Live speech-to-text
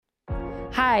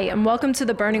Hi, and welcome to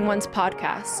the Burning Ones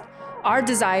podcast. Our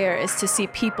desire is to see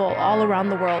people all around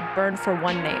the world burn for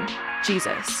one name,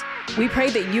 Jesus. We pray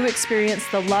that you experience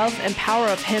the love and power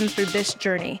of Him through this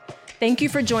journey. Thank you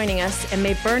for joining us, and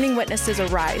may burning witnesses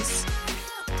arise.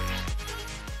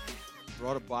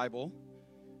 Brought a Bible.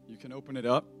 You can open it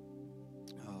up.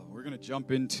 We're going to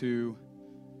jump into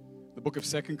the book of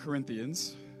 2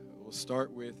 Corinthians. We'll start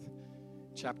with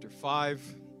chapter 5.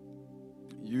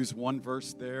 Use one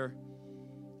verse there.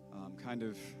 Kind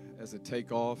of as a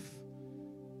takeoff.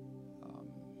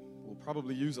 We'll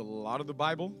probably use a lot of the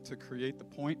Bible to create the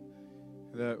point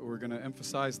that we're going to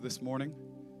emphasize this morning.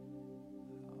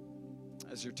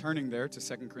 As you're turning there to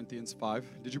 2 Corinthians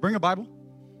 5, did you bring a Bible?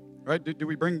 Right? Did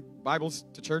we bring Bibles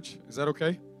to church? Is that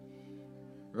okay?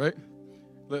 Right?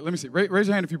 Let me see. Raise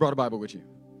your hand if you brought a Bible with you.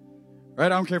 Right? I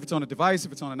don't care if it's on a device,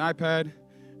 if it's on an iPad.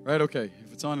 Right? Okay.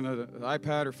 If it's on an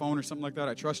iPad or phone or something like that,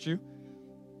 I trust you.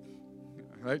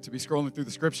 Right, to be scrolling through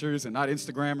the scriptures and not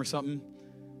Instagram or something.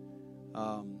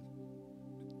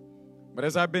 But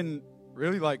as I've been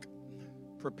really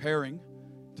preparing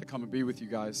to come and be with you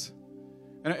guys,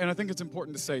 and I think it's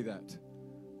important to say that.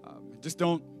 Just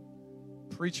don't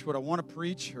preach what I want to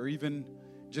preach or even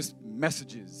just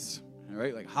messages, all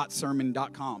right, like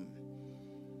hotsermon.com,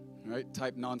 right,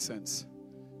 type nonsense.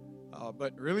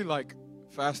 But really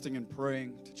fasting and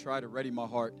praying to try to ready my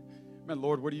heart. Man,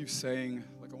 Lord, what are you saying?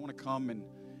 I want to come and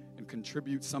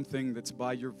contribute something that's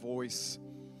by your voice.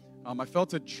 I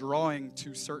felt a drawing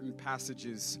to certain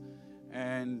passages,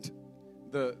 and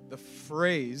the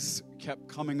phrase kept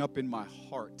coming up in my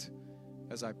heart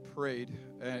as I prayed,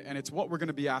 and it's what we're going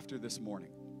to be after this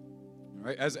morning. All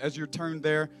right, as you're turned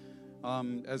there,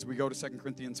 as we go to 2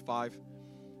 Corinthians 5,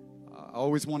 I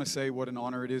always want to say what an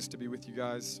honor it is to be with you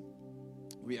guys.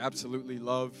 We absolutely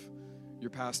love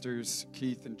your pastors,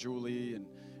 Keith and Julie,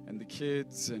 and the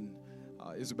kids, and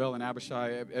Isabel and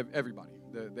Abishai, everybody.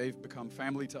 They've become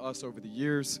family to us over the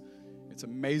years. It's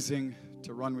amazing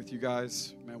to run with you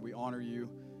guys. Man, we honor you.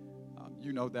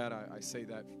 You know that. I say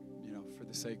that, for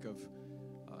the sake of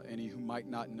any who might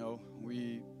not know.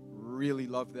 We really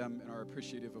love them and are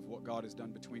appreciative of what God has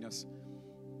done between us.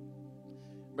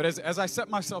 But as I set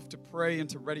myself to pray and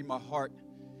to ready my heart,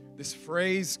 this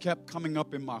phrase kept coming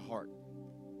up in my heart.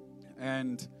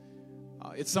 And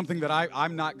it's something that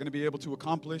I'm not going to be able to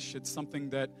accomplish. It's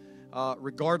something that,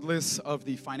 regardless of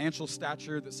the financial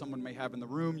stature that someone may have in the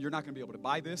room, you're not going to be able to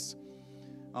buy this.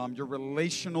 Your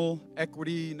relational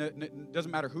equity, doesn't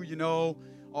matter who you know,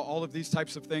 all of these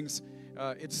types of things.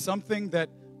 It's something that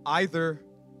either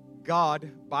God,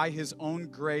 by His own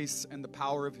grace and the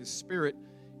power of His Spirit,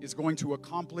 is going to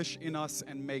accomplish in us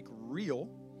and make real,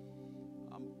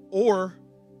 or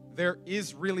there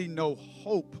is really no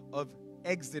hope of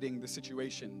exiting the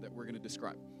situation that we're going to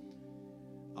describe.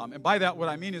 And by that, what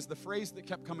I mean is the phrase that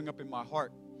kept coming up in my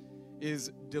heart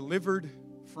is delivered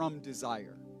from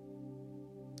desire.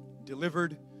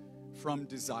 Delivered from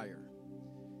desire.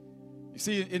 You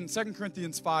see, in 2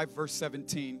 Corinthians 5, verse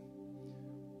 17,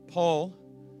 Paul,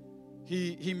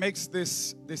 he makes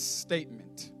this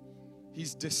statement.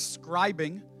 He's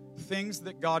describing things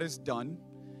that God has done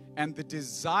and the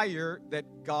desire that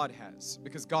God has,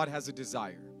 because God has a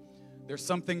desire. There's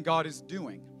something God is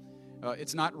doing.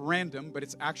 It's not random, but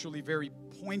it's actually very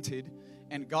pointed,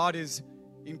 and God is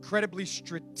incredibly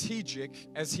strategic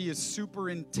as He is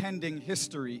superintending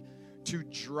history to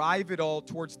drive it all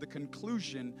towards the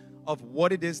conclusion of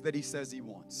what it is that He says He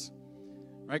wants.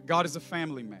 Right? God is a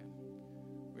family man.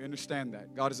 We understand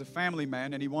that. God is a family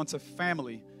man, and He wants a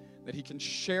family that He can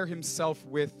share Himself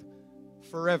with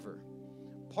forever.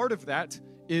 Part of that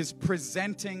is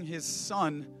presenting His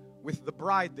Son with the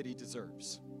bride that He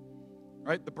deserves,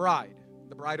 right? The bride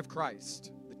of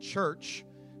Christ, the church,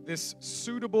 this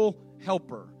suitable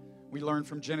helper we learn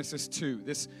from Genesis 2,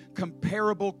 this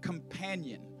comparable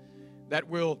companion that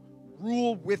will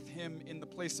rule with Him in the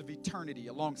place of eternity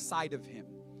alongside of Him.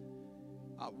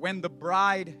 When the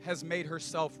bride has made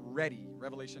herself ready,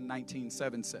 Revelation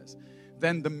 19:7 says,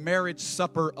 then the marriage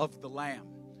supper of the Lamb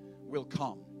will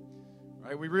come,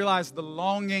 right? We realize the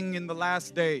longing in the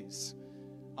last days.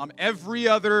 Every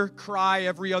other cry,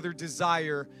 every other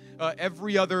desire,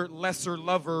 every other lesser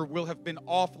lover will have been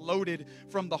offloaded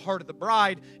from the heart of the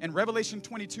bride. And Revelation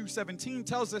 22:17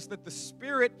 tells us that the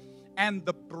Spirit and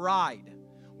the bride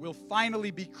will finally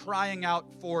be crying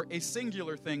out for a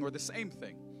singular thing or the same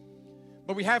thing.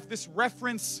 But we have this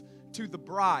reference to the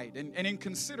bride. And in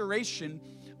consideration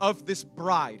of this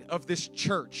bride, of this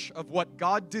church, of what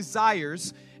God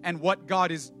desires and what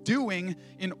God is doing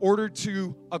in order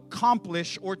to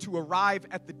accomplish or to arrive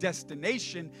at the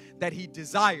destination that he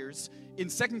desires. In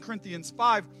 2 Corinthians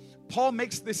 5, Paul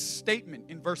makes this statement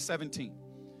in verse 17.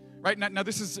 Right now,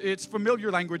 it's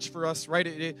familiar language for us,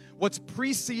 right? What's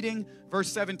preceding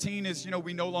verse 17 is,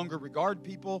 we no longer regard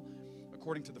people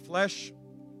according to the flesh.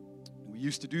 We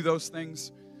used to do those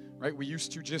things, right? We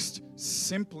used to just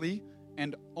simply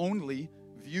and only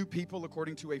view people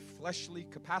according to a fleshly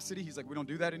capacity. He's like, we don't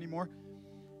do that anymore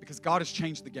because God has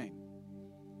changed the game.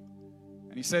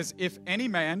 And he says, if any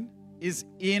man is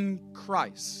in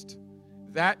Christ,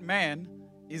 that man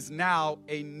is now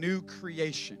a new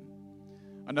creation.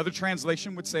 Another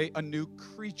translation would say a new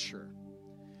creature.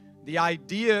 The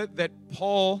idea that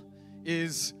Paul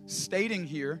is stating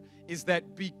here is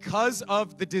that because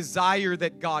of the desire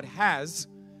that God has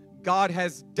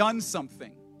done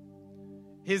something.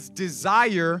 His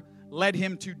desire led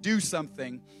him to do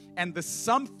something, and the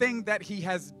something that he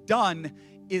has done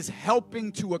is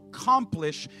helping to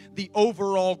accomplish the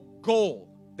overall goal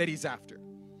that he's after.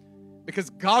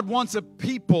 Because God wants a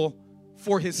people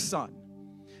for his son.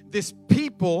 This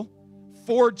people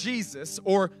for Jesus,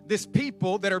 or this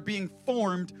people that are being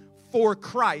formed for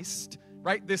Christ,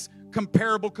 right? This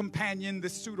comparable companion,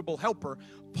 this suitable helper.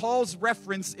 Paul's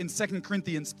reference in 2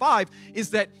 Corinthians 5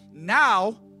 is that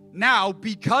now,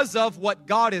 because of what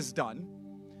God has done,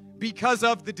 because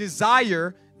of the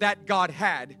desire that God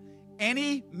had,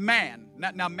 any man,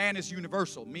 now man is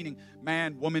universal, meaning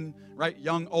man, woman, right,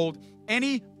 young, old,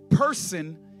 any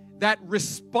person that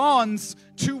responds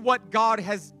to what God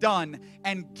has done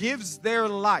and gives their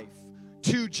life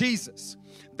to Jesus,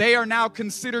 they are now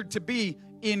considered to be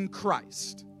in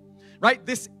Christ. Right?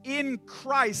 This in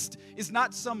Christ is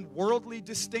not some worldly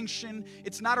distinction.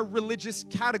 It's not a religious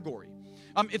category.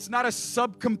 It's not a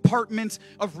subcompartment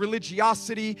of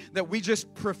religiosity that we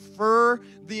just prefer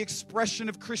the expression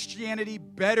of Christianity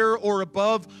better or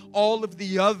above all of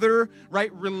the other,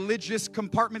 right, religious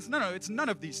compartments. No, it's none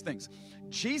of these things.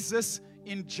 Jesus,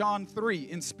 in John 3,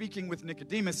 in speaking with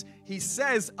Nicodemus, he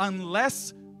says,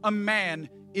 unless a man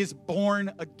is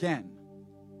born again.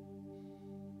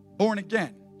 Born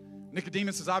again.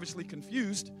 Nicodemus is obviously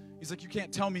confused. He's like, you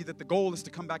can't tell me that the goal is to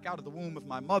come back out of the womb of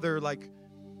my mother.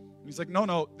 He's like,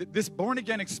 no, this born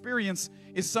again experience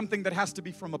is something that has to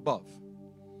be from above.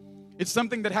 It's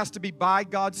something that has to be by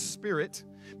God's Spirit,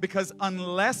 because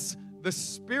unless the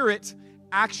Spirit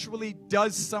actually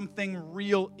does something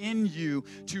real in you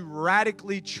to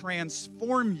radically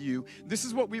transform you, this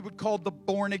is what we would call the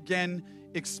born again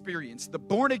experience. The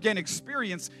born again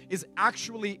experience is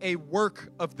actually a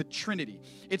work of the Trinity.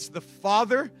 It's the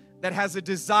Father that has a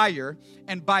desire,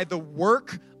 and by the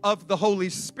work of the Holy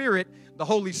Spirit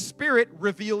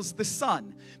reveals the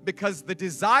Son, because the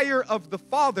desire of the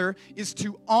Father is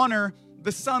to honor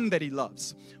the Son that he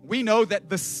loves. We know that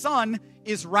the Son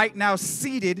is right now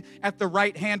seated at the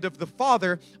right hand of the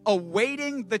Father,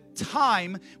 awaiting the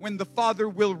time when the Father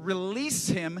will release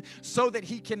him so that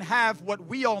he can have what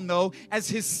we all know as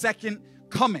his second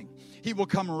coming. He will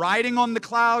come riding on the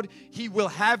cloud. He will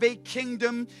have a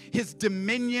kingdom. His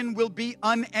dominion will be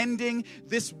unending.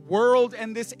 This world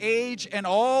and this age and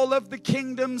all of the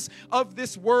kingdoms of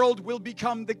this world will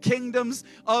become the kingdoms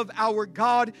of our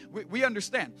God. We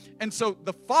understand. And so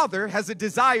the Father has a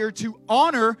desire to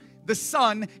honor the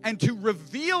Son and to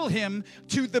reveal him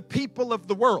to the people of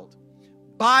the world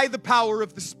by the power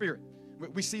of the Spirit.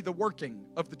 We see the working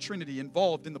of the Trinity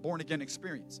involved in the born again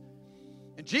experience.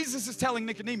 And Jesus is telling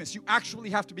Nicodemus, you actually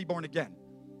have to be born again.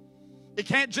 It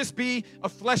can't just be a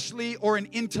fleshly or an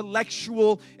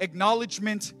intellectual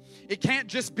acknowledgement. It can't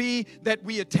just be that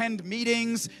we attend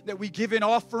meetings, that we give in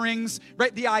offerings,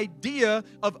 right? The idea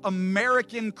of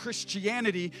American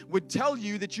Christianity would tell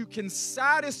you that you can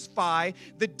satisfy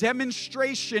the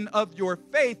demonstration of your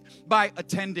faith by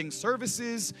attending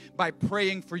services, by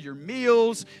praying for your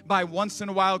meals, by once in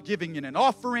a while giving in an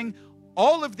offering.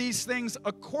 All of these things,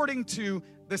 according to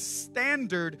the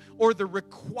standard or the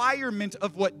requirement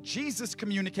of what Jesus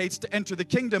communicates to enter the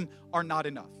kingdom, are not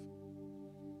enough.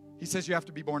 He says you have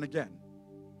to be born again.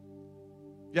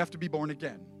 You have to be born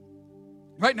again.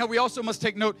 Right now, we also must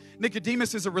take note,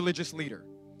 Nicodemus is a religious leader.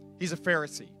 He's a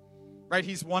Pharisee, right?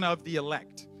 He's one of the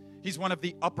elect. He's one of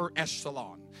the upper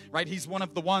echelon, right? He's one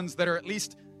of the ones that are at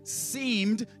least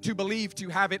seemed to believe to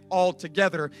have it all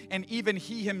together. And even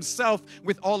he himself,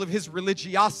 with all of his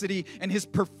religiosity and his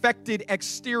perfected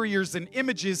exteriors and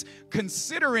images,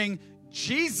 considering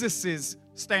Jesus's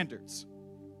standards,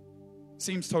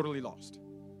 seems totally lost.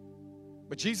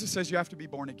 But Jesus says you have to be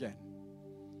born again,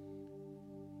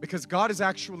 because God has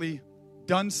actually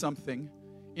done something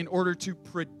in order to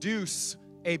produce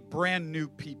a brand new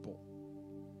people.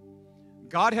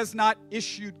 God has not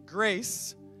issued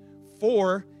grace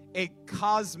for a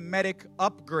cosmetic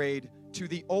upgrade to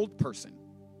the old person.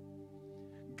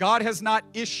 God has not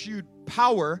issued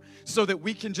power so that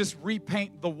we can just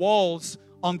repaint the walls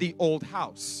on the old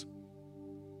house.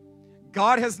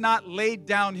 God has not laid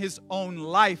down his own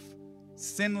life,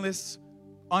 sinless,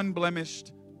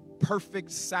 unblemished, perfect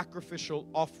sacrificial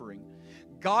offering.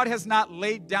 God has not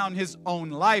laid down his own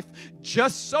life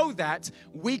just so that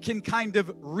we can kind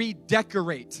of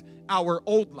redecorate our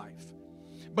old life.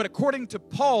 But according to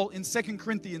Paul in 2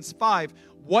 Corinthians 5,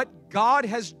 what God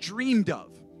has dreamed of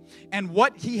and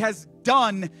what he has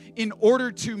done in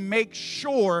order to make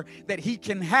sure that he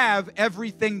can have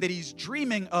everything that he's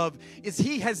dreaming of is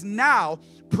he has now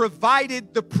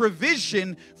provided the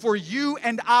provision for you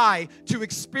and I to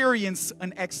experience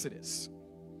an exodus.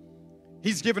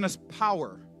 He's given us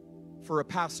power for a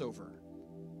Passover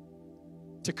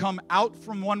to come out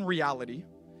from one reality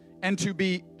and to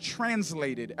be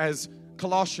translated, as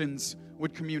Colossians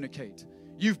would communicate.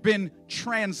 You've been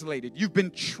translated, you've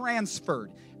been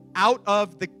transferred out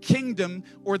of the kingdom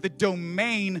or the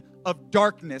domain of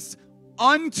darkness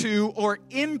unto or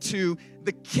into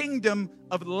the kingdom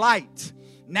of light,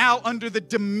 now under the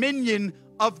dominion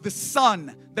of the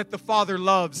Son that the Father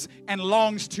loves and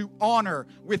longs to honor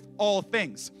with all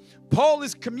things. Paul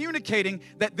is communicating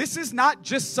that this is not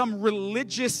just some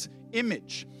religious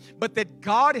image, but that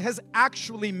God has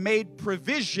actually made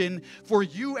provision for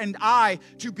you and I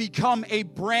to become a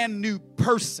brand new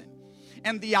person.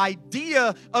 And the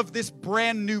idea of this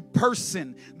brand new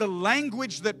person, the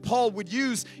language that Paul would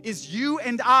use is you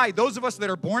and I, those of us that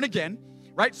are born again,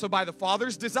 right? So by the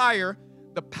Father's desire,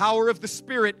 the power of the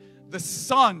Spirit, the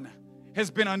Son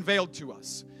has been unveiled to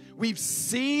us. We've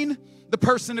seen the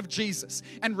person of Jesus.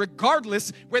 And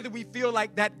regardless whether we feel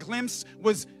like that glimpse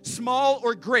was small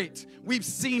or great, we've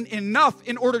seen enough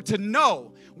in order to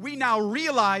know. We now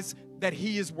realize that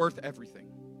he is worth everything.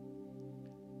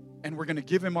 And we're going to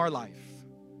give him our life.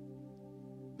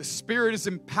 The Spirit is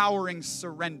empowering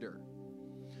surrender.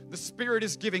 The Spirit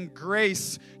is giving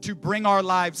grace to bring our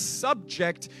lives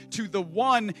subject to the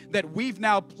one that we've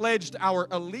now pledged our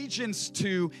allegiance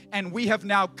to and we have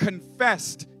now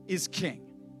confessed is King.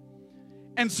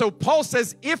 And so Paul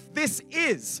says, if this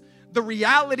is the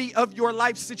reality of your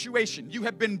life situation, you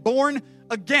have been born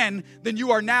again, then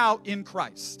you are now in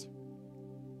Christ.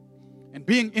 And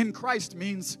being in Christ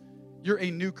means you're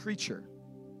a new creature.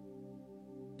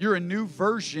 You're a new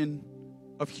version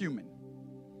of human.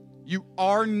 You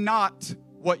are not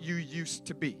what you used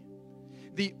to be.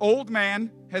 The old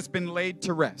man has been laid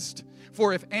to rest.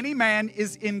 For if any man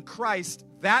is in Christ,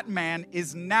 that man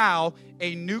is now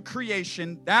a new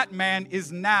creation. That man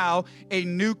is now a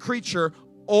new creature.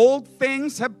 Old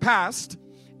things have passed,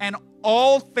 and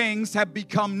all things have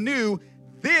become new.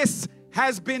 This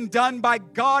has been done by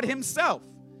God himself,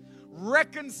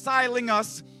 reconciling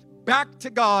us back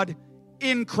to God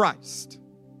in Christ.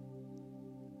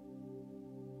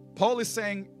 Paul is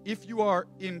saying, if you are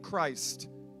in Christ,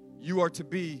 you are to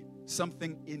be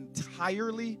something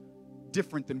entirely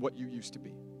different than what you used to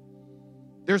be.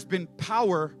 There's been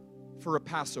power for a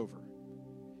Passover.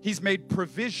 He's made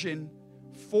provision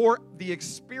for the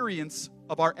experience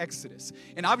of our Exodus.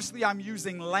 And obviously I'm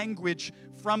using language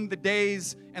from the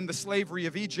days and the slavery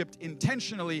of Egypt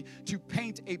intentionally to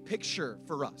paint a picture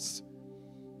for us.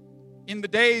 In the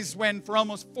days when for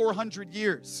almost 400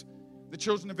 years, the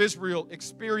children of Israel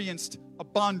experienced a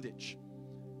bondage,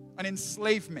 an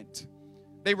enslavement.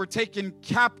 They were taken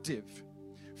captive.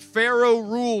 Pharaoh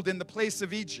ruled in the place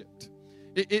of Egypt.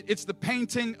 It's the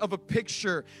painting of a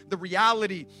picture, the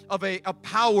reality of a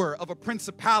power, of a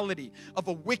principality, of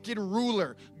a wicked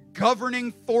ruler,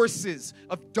 governing forces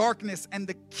of darkness and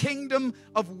the kingdom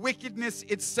of wickedness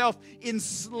itself,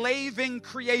 enslaving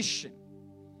creation.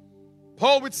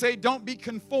 Paul would say, don't be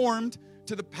conformed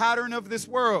to the pattern of this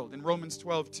world in Romans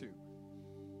 12:2.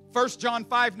 1 John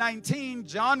 5:19,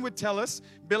 John would tell us,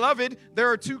 beloved, there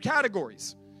are two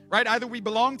categories, right? Either we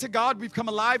belong to God, we've come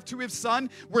alive to his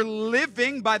Son, we're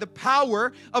living by the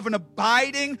power of an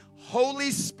abiding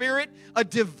Holy Spirit, a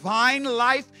divine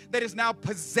life that has now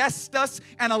possessed us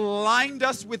and aligned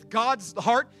us with God's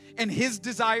heart and his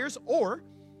desires, or,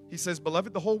 he says,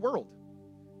 beloved, the whole world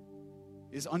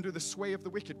is under the sway of the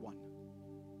wicked one.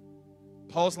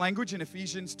 Paul's language in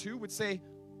Ephesians 2 would say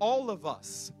all of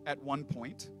us at one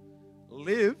point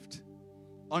lived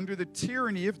under the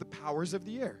tyranny of the powers of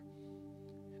the air.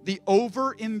 The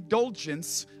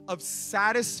overindulgence of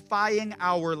satisfying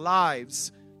our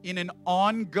lives in an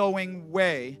ongoing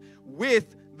way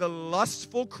with the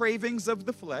lustful cravings of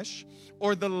the flesh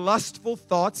or the lustful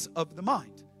thoughts of the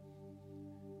mind.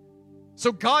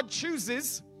 So God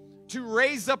chooses to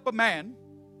raise up a man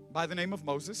by the name of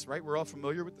Moses, right? We're all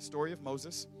familiar with the story of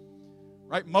Moses,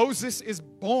 right? Moses is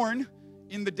born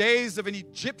in the days of an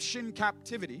Egyptian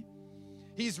captivity.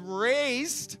 He's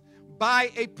raised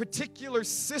by a particular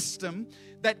system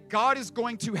that God is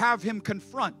going to have him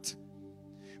confront.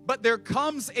 But there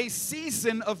comes a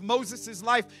season of Moses'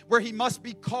 life where he must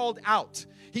be called out.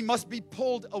 He must be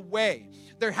pulled away.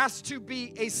 There has to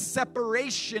be a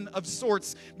separation of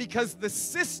sorts because the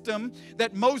system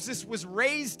that Moses was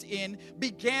raised in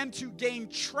began to gain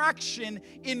traction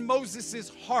in Moses'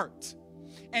 heart.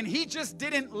 And he just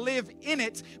didn't live in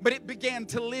it, but it began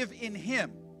to live in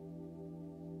him.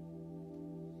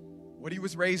 What he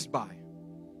was raised by,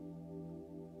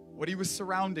 what he was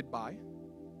surrounded by,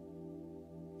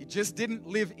 he just didn't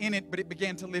live in it, but it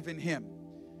began to live in him.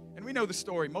 And we know the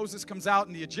story. Moses comes out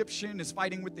and the Egyptian is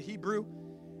fighting with the Hebrew.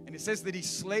 And it says that he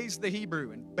slays the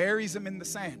Hebrew and buries him in the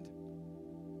sand.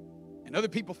 And other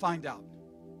people find out.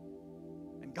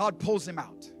 And God pulls him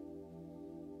out.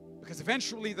 Because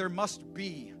eventually there must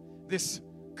be this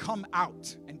come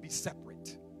out and be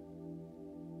separate.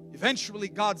 Eventually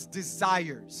God's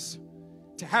desires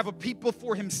to have a people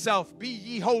for himself. Be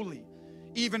ye holy,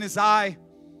 even as I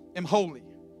am holy.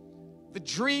 The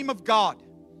dream of God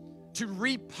to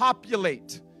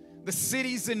repopulate the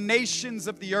cities and nations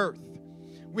of the earth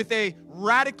with a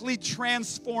radically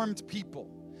transformed people,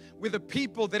 with a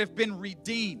people that have been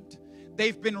redeemed.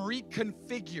 They've been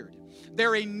reconfigured.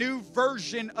 They're a new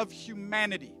version of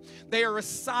humanity. They are a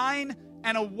sign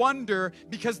and a wonder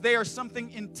because they are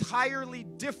something entirely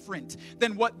different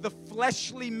than what the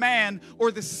fleshly man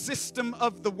or the system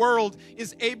of the world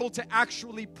is able to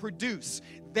actually produce.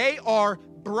 They are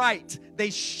bright, they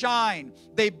shine,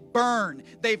 they burn,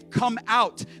 they've come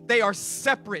out, they are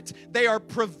separate, they are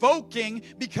provoking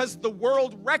because the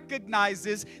world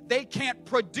recognizes they can't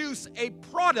produce a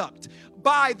product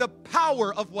by the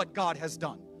power of what God has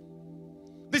done.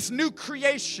 This new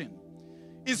creation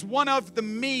is one of the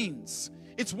means,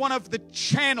 it's one of the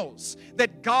channels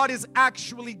that God is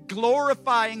actually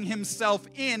glorifying himself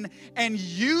in and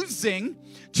using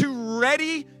to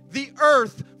ready the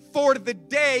earth for the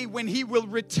day when he will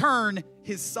return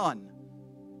his son.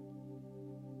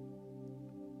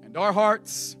 And our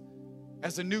hearts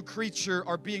as a new creature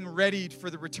are being readied for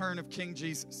the return of King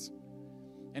Jesus.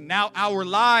 And now our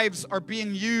lives are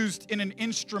being used in an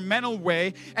instrumental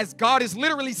way as God is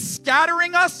literally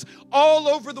scattering us all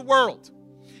over the world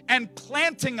and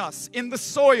planting us in the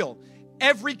soil,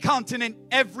 every continent,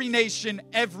 every nation,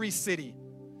 every city,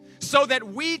 so that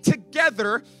we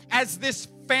together as this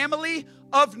family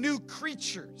of new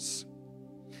creatures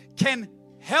can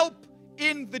help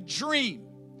in the dream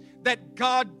that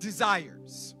God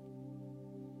desires.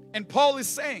 And Paul is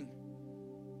saying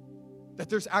that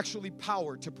there's actually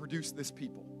power to produce this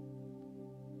people.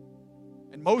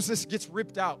 And Moses gets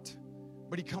ripped out,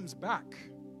 but he comes back.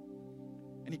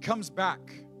 And he comes back.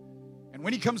 And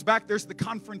when he comes back, there's the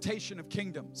confrontation of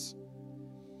kingdoms.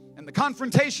 And the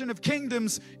confrontation of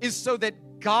kingdoms is so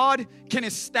that God can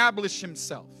establish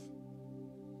himself.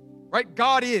 Right?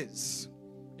 God is.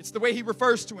 It's the way he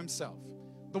refers to himself.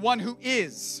 The one who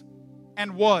is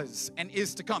and was and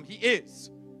is to come. He is.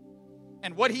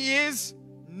 And what he is,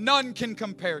 none can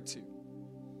compare to.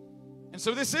 And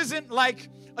so this isn't like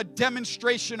a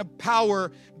demonstration of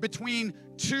power between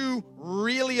two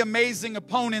really amazing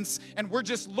opponents and we're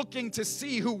just looking to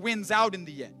see who wins out in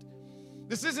the end.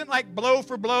 This isn't like blow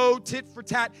for blow, tit for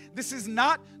tat. This is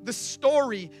not the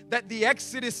story that the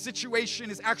Exodus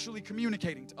situation is actually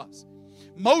communicating to us.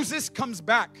 Moses comes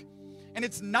back, and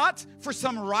it's not for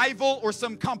some rival or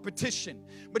some competition,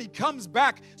 but he comes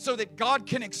back so that God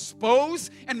can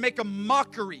expose and make a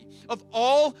mockery of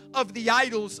all of the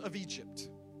idols of Egypt.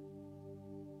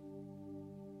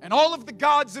 And all of the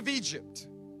gods of Egypt,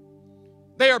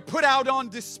 they are put out on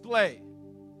display,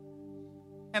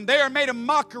 and they are made a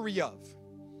mockery of.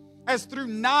 As through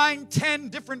 9, 10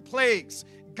 different plagues,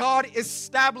 God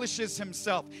establishes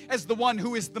himself as the one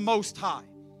who is the Most High.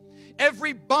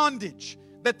 Every bondage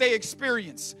that they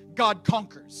experience, God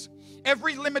conquers.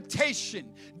 Every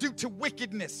limitation due to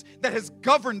wickedness that has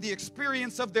governed the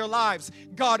experience of their lives,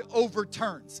 God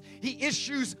overturns. He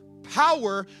issues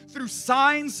power through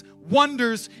signs,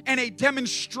 wonders, and a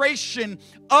demonstration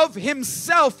of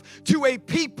himself to a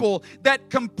people that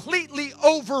completely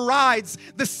overrides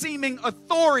the seeming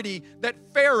authority that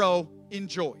Pharaoh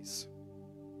enjoys.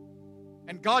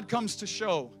 And God comes to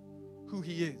show who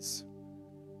he is.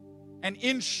 And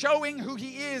in showing who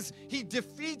he is, he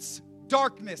defeats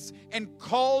darkness and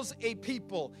calls a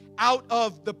people out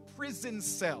of the prison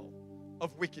cell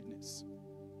of wickedness.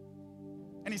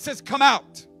 And he says, come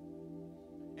out.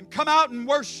 And come out and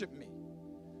worship me.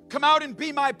 Come out and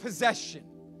be my possession.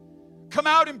 Come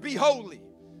out and be holy.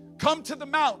 Come to the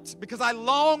mount, because I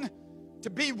long to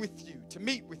be with you, to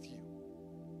meet with you.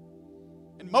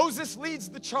 And Moses leads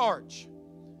the charge.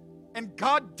 And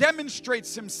God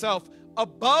demonstrates himself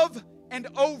above and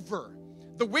over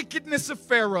the wickedness of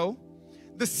Pharaoh,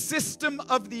 the system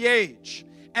of the age,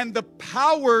 and the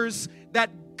powers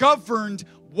that governed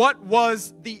what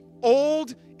was the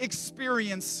old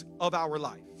experience of our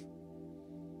life.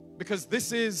 Because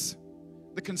this is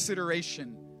the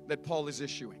consideration that Paul is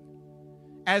issuing.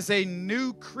 As a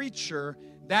new creature,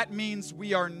 that means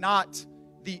we are not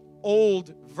the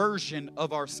old version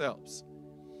of ourselves.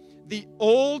 The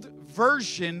old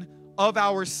version of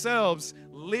ourselves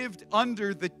lived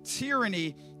under the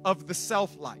tyranny of the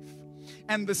self-life.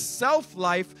 And the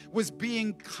self-life was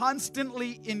being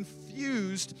constantly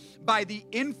infused by the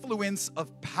influence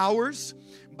of powers,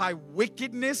 by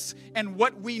wickedness, and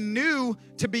what we knew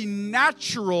to be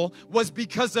natural was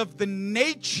because of the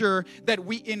nature that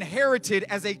we inherited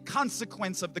as a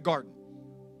consequence of the garden.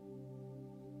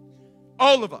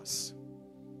 All of us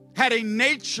had a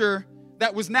nature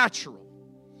that was natural.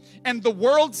 And the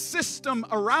world system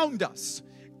around us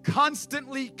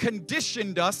constantly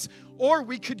conditioned us, or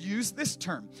we could use this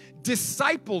term,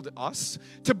 discipled us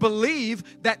to believe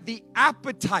that the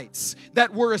appetites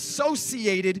that were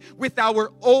associated with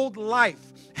our old life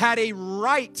had a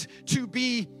right to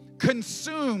be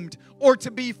consumed or to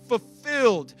be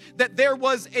fulfilled, that there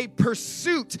was a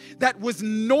pursuit that was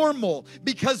normal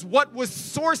because what was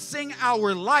sourcing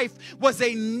our life was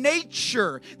a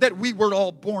nature that we were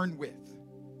all born with.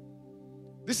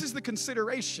 This is the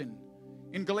consideration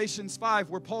in Galatians 5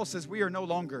 where Paul says we are no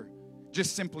longer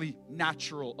just simply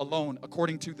natural alone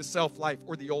according to the self-life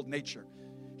or the old nature.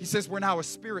 He says we're now a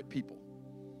spirit people.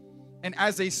 And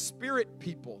as a spirit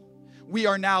people, we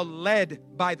are now led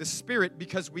by the Spirit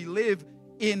because we live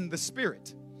in the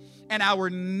Spirit. And our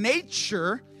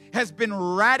nature has been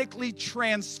radically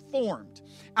transformed.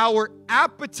 Our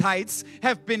appetites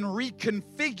have been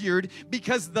reconfigured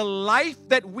because the life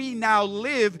that we now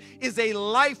live is a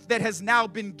life that has now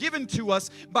been given to us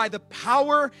by the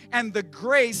power and the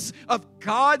grace of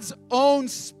God's own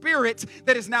Spirit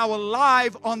that is now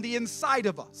alive on the inside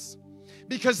of us.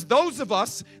 Because those of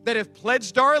us that have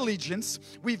pledged our allegiance,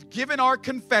 we've given our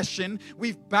confession,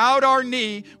 we've bowed our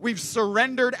knee, we've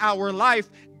surrendered our life,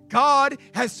 God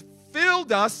has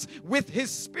filled us with His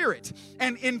Spirit.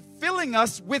 And in filling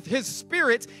us with His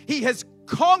Spirit, He has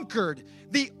conquered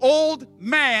the old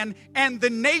man and the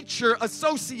nature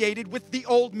associated with the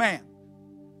old man.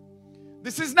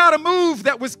 This is not a move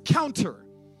that was counter.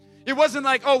 It wasn't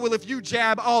like, oh, well, if you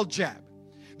jab, I'll jab.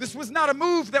 This was not a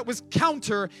move that was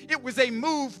counter. It was a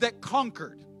move that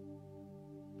conquered.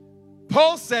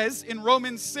 Paul says in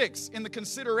Romans 6, in the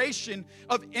consideration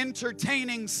of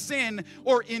entertaining sin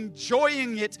or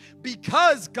enjoying it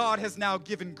because God has now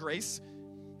given grace,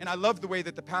 and I love the way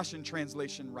that the Passion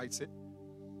Translation writes it.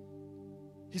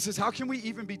 He says, how can we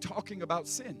even be talking about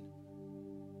sin?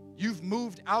 You've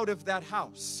moved out of that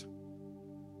house.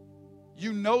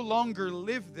 You no longer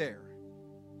live there.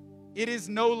 It is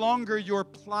no longer your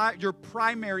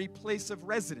primary place of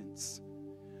residence.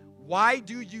 Why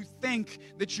do you think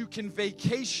that you can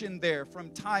vacation there from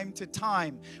time to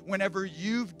time whenever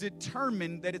you've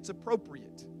determined that it's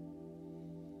appropriate?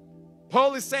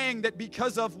 Paul is saying that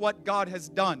because of what God has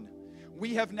done,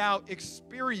 we have now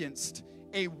experienced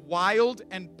a wild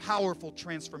and powerful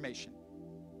transformation.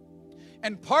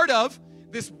 And part of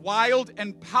this wild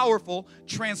and powerful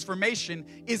transformation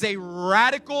is a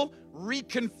radical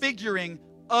reconfiguring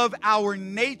of our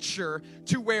nature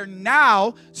to where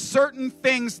now certain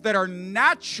things that are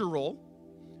natural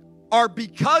are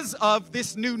because of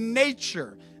this new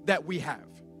nature that we have.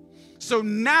 So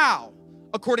now,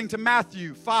 according to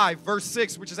Matthew 5, verse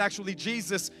 6, which is actually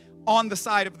Jesus on the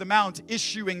side of the mount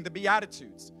issuing the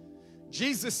Beatitudes,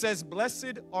 Jesus says,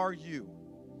 "Blessed are you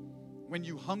when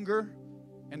you hunger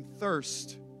and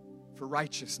thirst for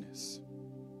righteousness."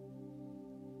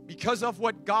 Because of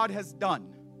what God has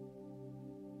done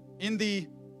in the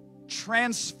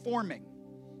transforming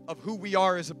of who we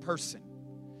are as a person,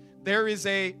 there is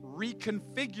a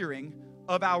reconfiguring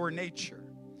of our nature,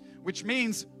 which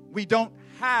means we don't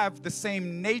have the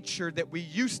same nature that we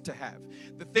used to have.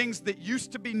 The things that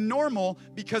used to be normal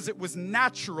because it was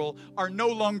natural are no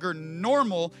longer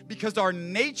normal because our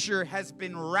nature has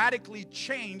been radically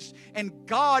changed and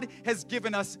God has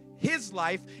given us his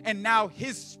life, and now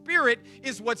his Spirit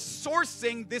is what's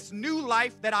sourcing this new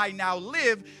life that I now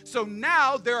live. So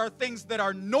now there are things that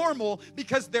are normal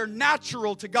because they're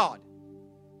natural to God.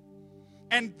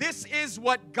 And this is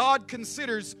what God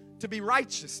considers to be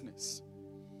righteousness.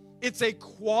 It's a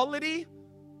quality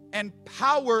and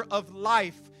power of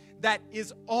life that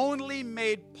is only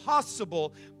made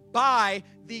possible by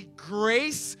the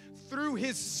grace through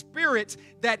his Spirit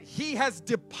that he has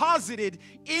deposited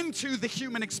into the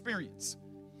human experience.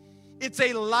 It's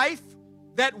a life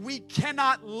that we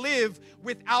cannot live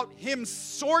without him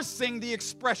sourcing the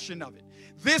expression of it.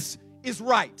 This is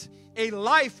right. A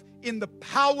life in the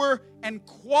power and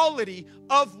quality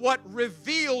of what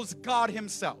reveals God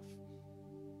himself.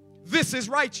 This is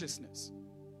righteousness.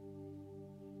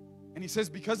 And he says,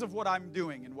 because of what I'm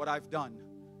doing and what I've done,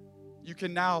 you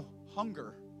can now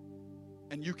hunger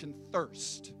and you can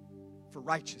thirst for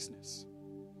righteousness.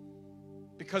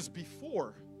 Because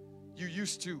before, you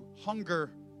used to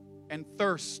hunger and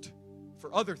thirst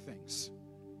for other things.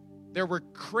 There were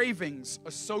cravings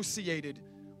associated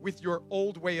with your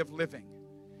old way of living.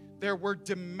 There were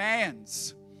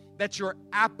demands that your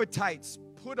appetites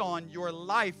put on your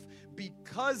life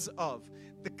because of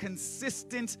the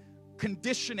consistent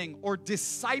conditioning or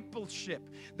discipleship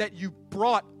that you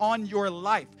brought on your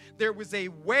life. There was a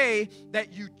way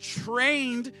that you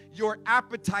trained your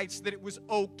appetites that it was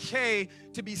okay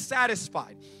to be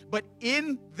satisfied. But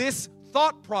in this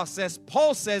thought process,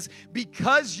 Paul says,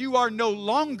 because you are no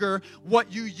longer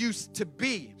what you used to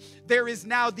be, there is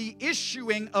now the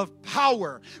issuing of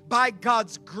power by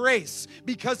God's grace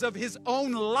because of his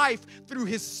own life through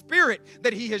his Spirit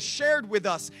that he has shared with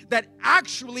us that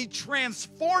actually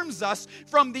transforms us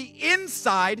from the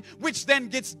inside, which then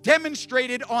gets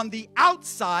demonstrated on the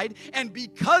outside. And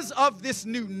because of this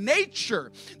new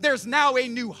nature, there's now a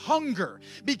new hunger.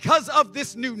 Because of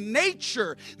this new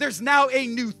nature, there's now a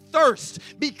new thirst.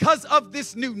 Because of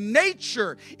this new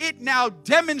nature, it now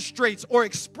demonstrates or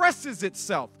expresses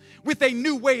itself with a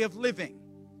new way of living.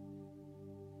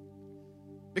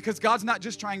 Because God's not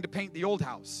just trying to paint the old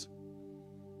house.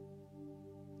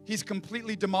 He's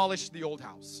completely demolished the old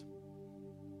house.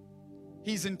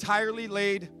 He's entirely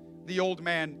laid the old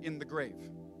man in the grave.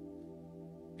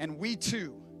 And we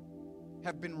too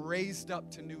have been raised up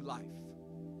to new life.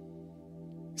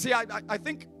 See, I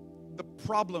think the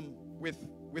problem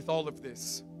with all of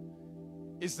this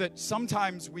is that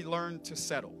sometimes we learn to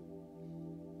settle.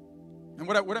 And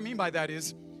what I mean by that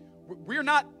is, we're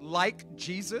not like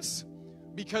Jesus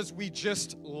because we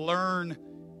just learn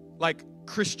like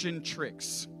Christian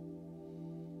tricks,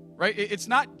 right? It's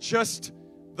not just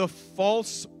the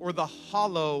false or the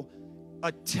hollow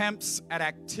attempts at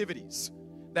activities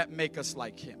that make us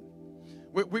like him.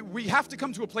 We have to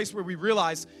come to a place where we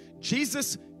realize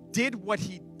Jesus did what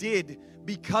he did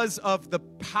because of the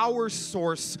power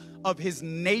source of his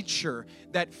nature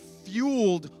that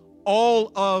fueled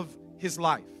all of his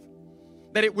life.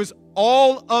 That it was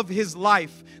all of his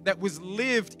life that was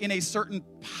lived in a certain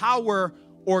power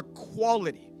or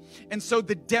quality. And so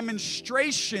the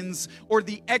demonstrations or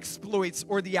the exploits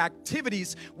or the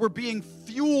activities were being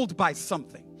fueled by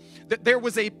something. That there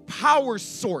was a power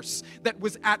source that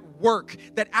was at work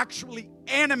that actually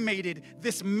animated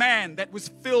this man that was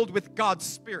filled with God's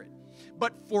Spirit.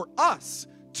 But for us,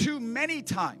 too many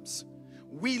times,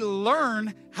 we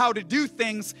learn how to do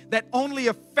things that only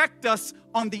affect us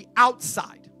on the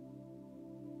outside.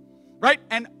 Right?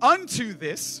 And unto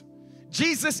this,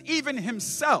 Jesus even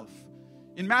himself,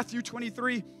 in Matthew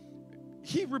 23,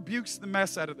 he rebukes the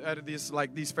mess out of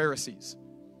these Pharisees.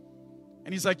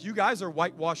 And he's like, you guys are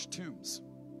whitewashed tombs,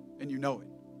 and you know it.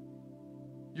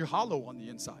 You're hollow on the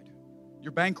inside.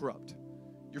 You're bankrupt.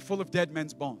 You're full of dead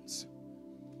men's bones.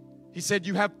 He said,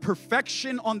 you have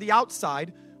perfection on the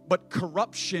outside, but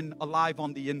corruption alive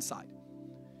on the inside.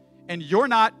 And you're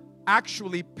not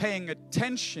actually paying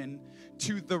attention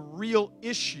to the real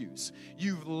issues.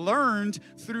 You've learned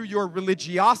through your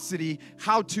religiosity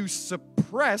how to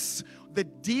suppress the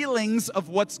dealings of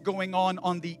what's going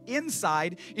on the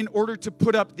inside in order to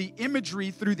put up the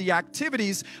imagery through the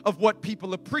activities of what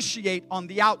people appreciate on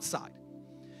the outside.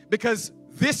 Because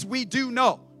this we do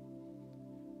know.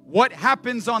 What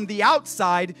happens on the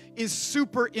outside is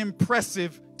super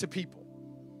impressive to people.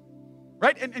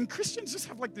 Right? And Christians just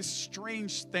have like this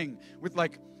strange thing with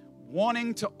like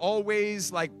wanting to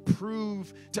always like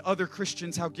prove to other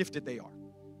Christians how gifted they are.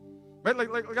 Right?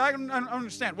 Like I don't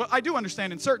understand. Well, I do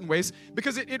understand in certain ways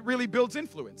because it really builds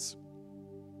influence.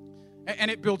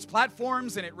 And it builds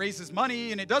platforms and it raises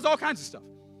money and it does all kinds of stuff.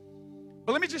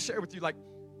 But let me just share with you, like,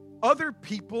 other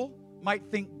people might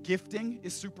think gifting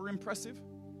is super impressive.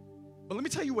 But let me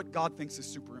tell you what God thinks is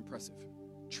super impressive.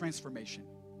 Transformation.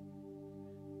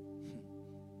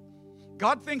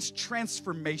 God thinks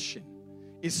transformation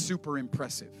is super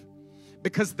impressive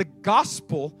because the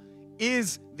gospel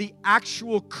is the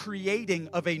actual creating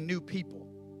of a new people,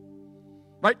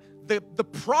 right? The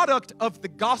product of the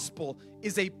gospel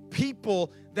is a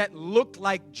people that look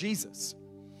like Jesus.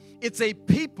 It's a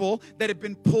people that have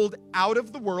been pulled out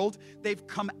of the world. They've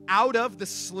come out of the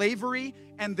slavery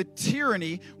and the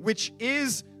tyranny, which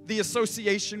is the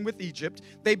association with Egypt.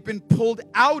 They've been pulled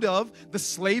out of the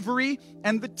slavery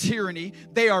and the tyranny.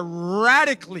 They are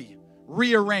radically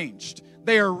rearranged.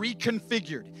 They are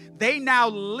reconfigured. They now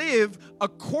live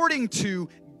according to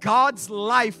God's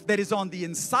life that is on the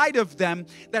inside of them,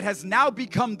 that has now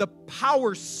become the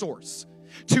power source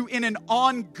to, in an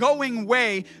ongoing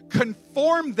way,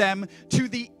 conform them to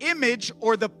the image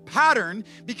or the pattern,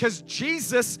 because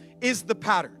Jesus is the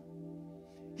pattern.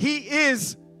 He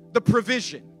is the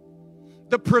provision.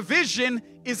 The provision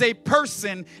is a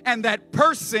person, and that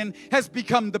person has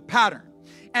become the pattern.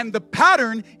 And the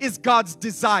pattern is God's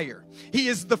desire. He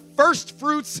is the first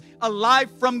fruits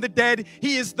alive from the dead.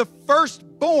 He is the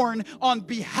firstborn on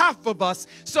behalf of us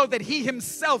so that he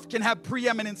himself can have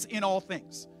preeminence in all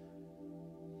things.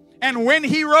 And when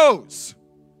he rose,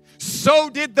 so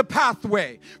did the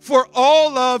pathway for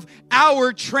all of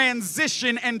our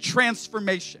transition and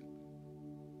transformation.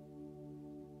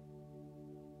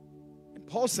 And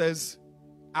Paul says,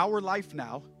 our life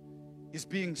now is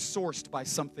being sourced by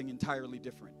something entirely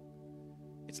different.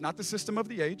 It's not the system of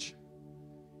the age.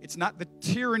 It's not the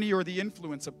tyranny or the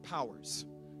influence of powers.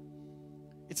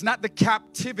 It's not the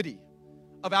captivity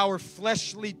of our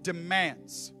fleshly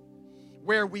demands,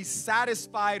 where we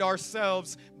satisfied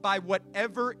ourselves by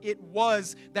whatever it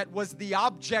was that was the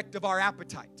object of our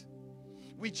appetite.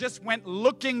 We just went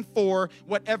looking for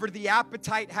whatever the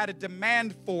appetite had a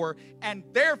demand for, and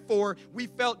therefore we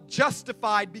felt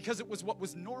justified because it was what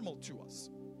was normal to us.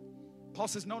 Paul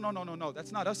says, no,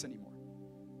 that's not us anymore.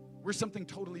 We're something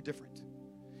totally different.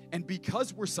 And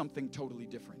because we're something totally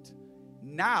different,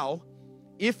 now,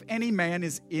 if any man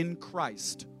is in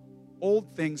Christ,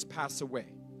 old things pass away.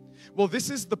 Well, this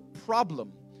is the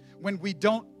problem when we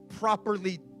don't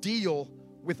properly deal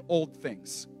with old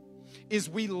things, is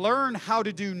we learn how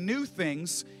to do new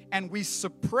things and we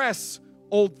suppress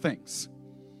old things.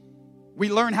 We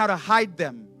learn how to hide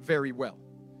them very well.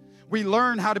 We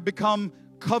learn how to become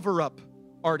cover-up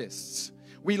artists.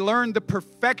 We learn the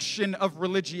perfection of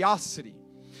religiosity.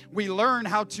 We learn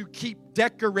how to keep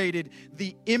decorated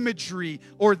the imagery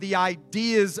or the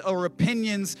ideas or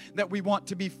opinions that we want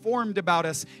to be formed about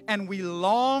us. And we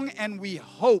long and we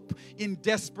hope in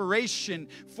desperation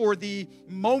for the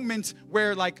moment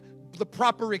where, like, the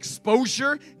proper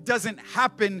exposure doesn't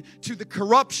happen to the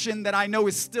corruption that I know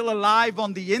is still alive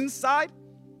on the inside.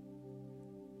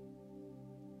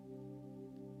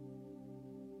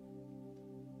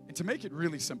 And to make it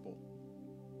really simple,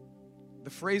 the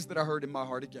phrase that I heard in my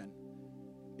heart again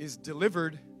is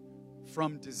delivered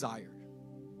from desire.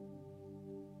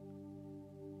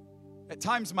 At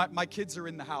times, my kids are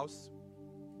in the house,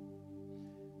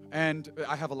 and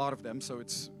I have a lot of them, so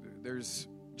there's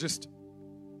just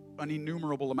an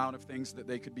innumerable amount of things that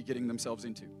they could be getting themselves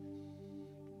into.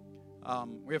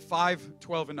 We have 5,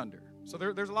 12, and under, so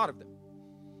there's a lot of them.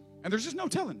 And there's just no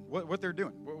telling what they're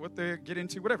doing, what they get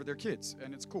into, whatever. They're kids,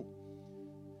 and it's cool.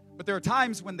 But there are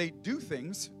times when they do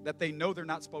things that they know they're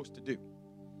not supposed to do.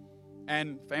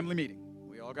 And family meeting,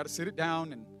 we all got to sit it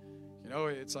down, and,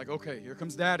 it's like, okay, here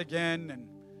comes Dad again. And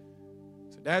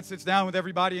so Dad sits down with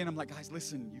everybody, and I'm like, guys,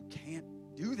 listen, you can't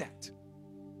do that.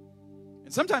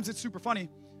 And sometimes it's super funny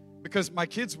because my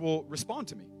kids will respond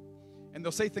to me, and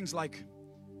they'll say things like,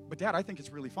 but Dad, I think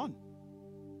it's really fun.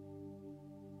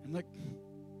 I'm like,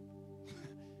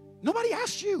 nobody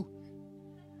asked you.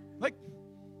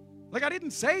 Like I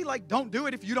didn't say, don't do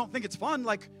it if you don't think it's fun.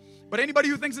 But anybody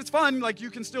who thinks it's fun,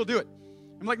 you can still do it.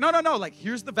 I'm like, no.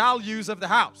 Here's the values of the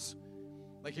house.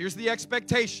 Here's the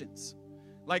expectations.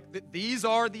 These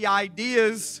are the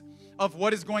ideas of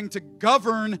what is going to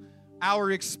govern our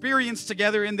experience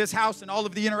together in this house and all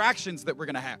of the interactions that we're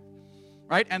going to have.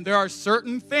 Right? And there are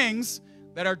certain things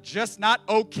that are just not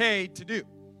okay to do.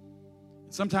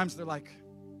 And sometimes they're like,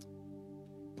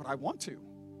 but I want to.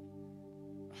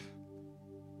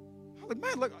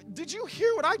 Man, did you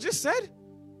hear what I just said?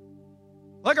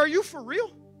 Are you for real?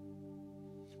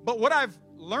 But what I've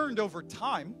learned over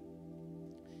time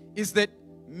is that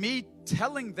me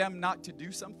telling them not to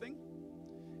do something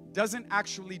doesn't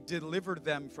actually deliver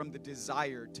them from the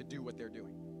desire to do what they're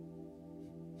doing.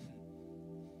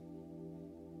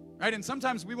 Right? And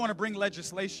sometimes we want to bring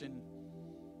legislation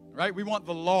right? We want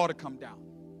the law to come down.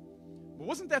 But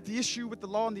wasn't that the issue with the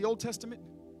law in the Old Testament?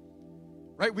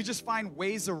 Right? We just find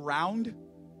ways around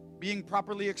being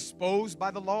properly exposed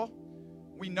by the law.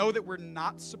 We know that we're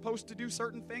not supposed to do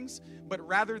certain things, but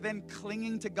rather than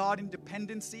clinging to God in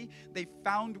dependency, they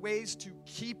found ways to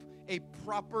keep a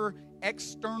proper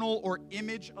external or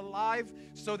image alive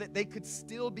so that they could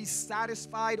still be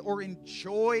satisfied or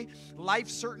enjoy life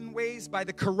certain ways by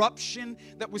the corruption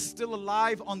that was still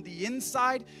alive on the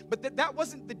inside. But that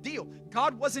wasn't the deal.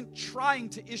 God wasn't trying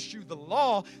to issue the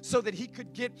law so that he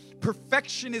could get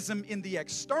perfectionism in the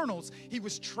externals. He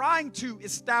was trying to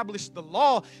establish the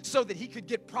law so that he could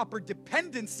get proper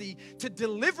dependency to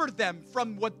deliver them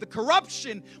from what the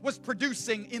corruption was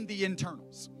producing in the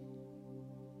internals.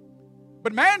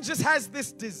 But man just has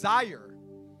this desire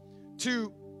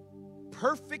to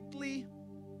perfectly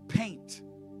paint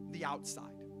the outside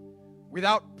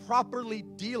without properly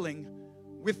dealing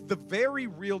with the very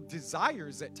real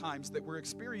desires at times that we're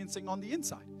experiencing on the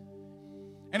inside.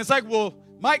 And it's like, well,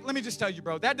 Mike, let me just tell you,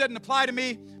 bro, that doesn't apply to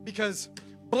me because,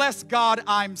 bless God,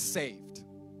 I'm saved.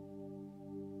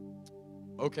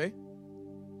 Okay.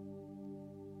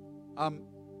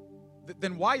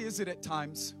 Then why is it at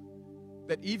times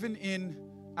that even in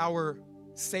our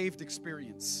saved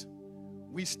experience,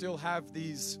 we still have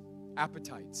these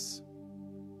appetites?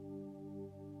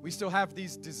 We still have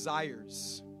these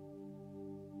desires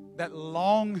that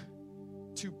long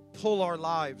to pull our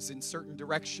lives in certain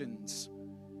directions.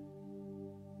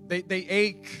 They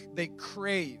ache, they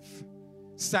crave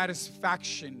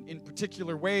satisfaction in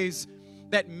particular ways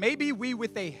that maybe we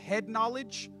with a head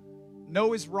knowledge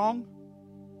know is wrong,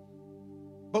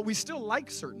 but we still like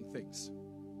certain things.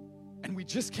 And we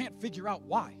just can't figure out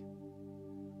why.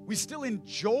 We still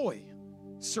enjoy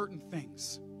certain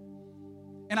things.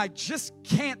 And I just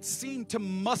can't seem to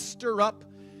muster up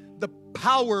the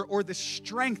power or the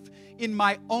strength in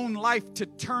my own life to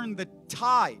turn the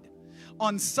tide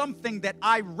on something that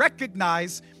I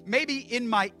recognize, maybe in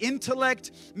my intellect,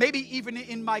 maybe even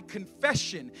in my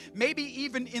confession, maybe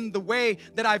even in the way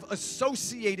that I've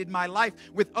associated my life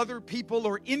with other people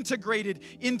or integrated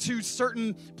into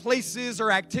certain places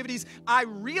or activities. I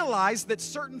realize that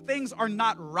certain things are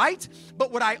not right,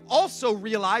 but what I also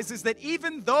realize is that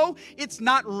even though it's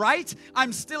not right,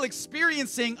 I'm still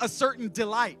experiencing a certain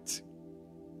delight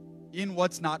in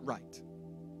what's not right.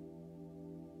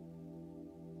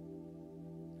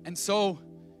 And so,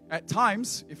 at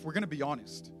times, if we're going to be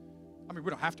honest, I mean, we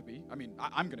don't have to be. I mean,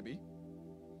 I'm going to be.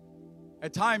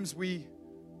 At times, we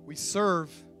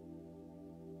serve,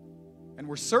 and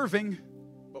we're serving,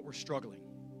 but we're struggling.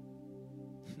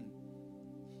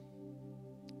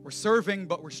 We're serving,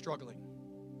 but we're struggling.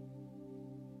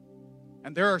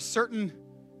 And there are certain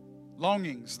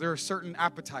longings, there are certain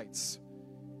appetites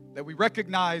that we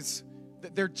recognize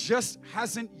that there just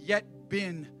hasn't yet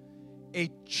been a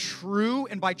true,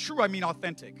 and by true I mean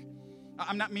authentic.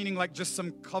 I'm not meaning like just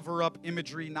some cover-up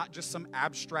imagery, not just some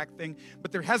abstract thing,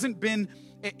 but there hasn't been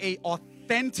a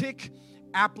authentic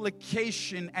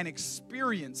application and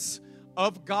experience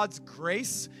of God's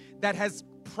grace that has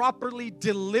properly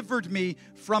delivered me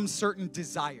from certain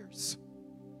desires.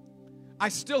 I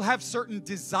still have certain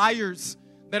desires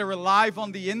that are alive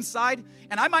on the inside,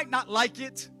 and I might not like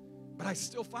it, but I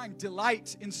still find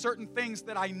delight in certain things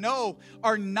that I know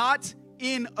are not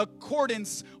in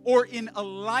accordance or in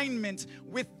alignment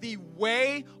with the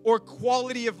way or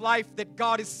quality of life that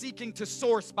God is seeking to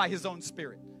source by His own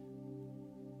Spirit.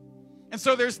 And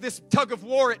so there's this tug of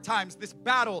war at times, this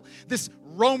battle, this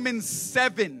Romans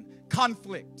 7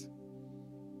 conflict,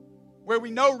 where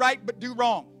we know right but do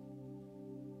wrong.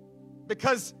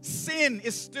 Because sin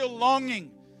is still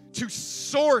longing to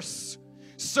source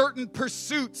certain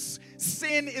pursuits.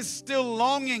 Sin is still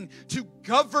longing to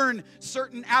govern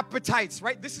certain appetites,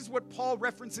 right? This is what Paul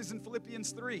references in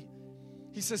Philippians 3.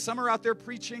 He says some are out there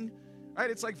preaching, right?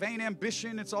 It's like vain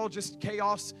ambition. It's all just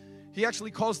chaos. He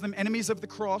actually calls them enemies of the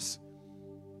cross.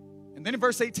 And then in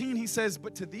verse 18, he says,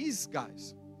 but to these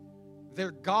guys,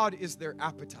 their God is their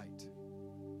appetite.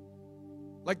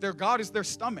 Like their God is their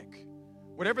stomach.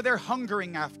 Whatever they're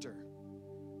hungering after,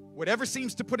 whatever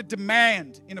seems to put a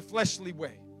demand in a fleshly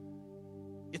way,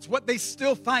 it's what they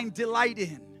still find delight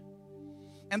in.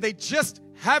 And they just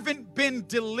haven't been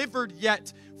delivered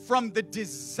yet from the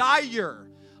desire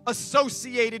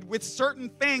associated with certain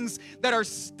things that are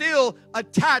still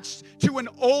attached to an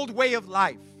old way of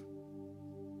life.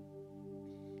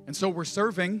 And so we're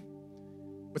serving,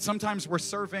 but sometimes we're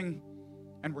serving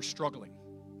and we're struggling.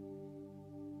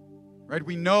 Right?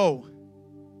 We know.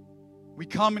 We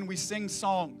come and we sing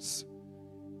songs,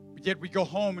 yet we go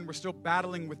home and we're still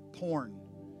battling with porn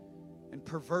and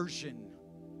perversion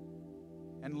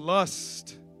and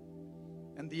lust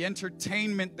and the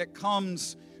entertainment that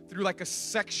comes through like a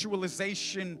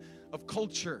sexualization of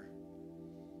culture.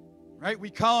 Right? We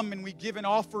come and we give in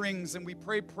offerings and we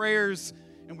pray prayers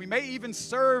and we may even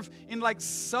serve in like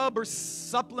sub or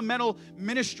supplemental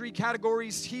ministry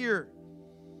categories here.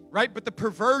 Right? But the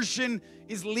perversion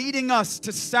is leading us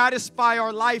to satisfy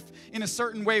our life in a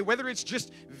certain way, whether it's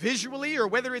just visually or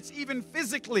whether it's even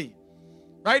physically.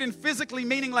 Right? And physically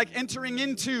meaning like entering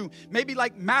into maybe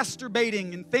like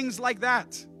masturbating and things like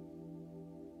that.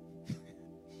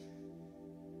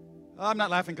 I'm not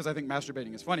laughing because I think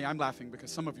masturbating is funny. I'm laughing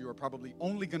because some of you are probably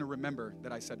only going to remember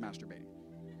that I said masturbating.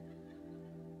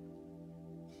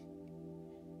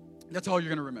 That's all you're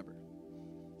going to remember.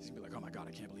 You're going to be like, oh my God,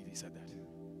 I can't believe he said that.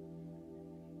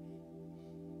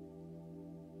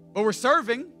 But we're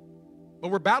serving,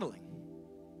 but we're battling.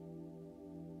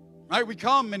 Right? We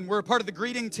come and we're a part of the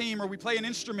greeting team or we play an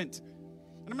instrument.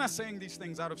 And I'm not saying these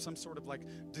things out of some sort of like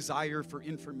desire for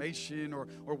information or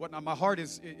whatnot. My heart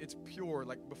it's pure,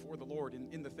 like before the Lord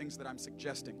in the things that I'm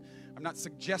suggesting. I'm not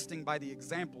suggesting by the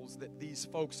examples that these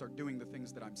folks are doing the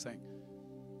things that I'm saying.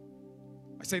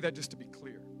 I say that just to be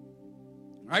clear.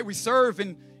 All right? We serve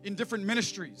in different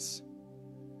ministries.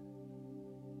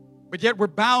 But yet we're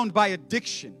bound by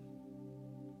addiction.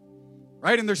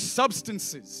 Right? And there's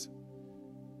substances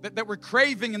that we're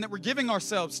craving and that we're giving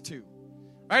ourselves to.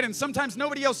 Right? And sometimes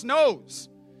nobody else knows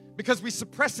because we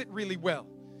suppress it really well.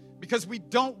 Because we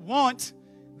don't want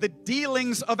the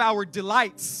dealings of our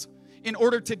delights in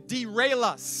order to derail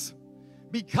us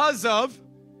because of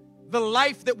the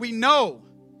life that we know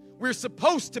we're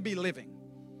supposed to be living.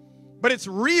 But it's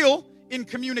real in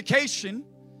communication.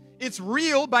 It's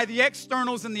real by the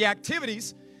externals and the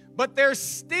activities. But there's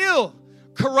still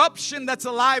corruption that's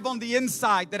alive on the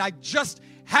inside that I just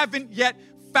haven't yet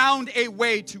found a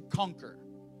way to conquer.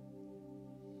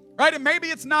 Right? And maybe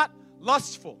it's not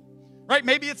lustful. Right?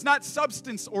 Maybe it's not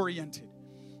substance oriented.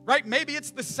 Right? Maybe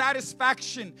it's the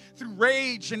satisfaction through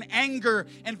rage and anger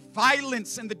and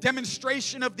violence and the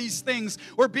demonstration of these things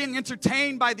or being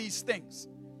entertained by these things.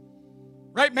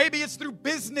 Right? Maybe it's through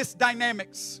business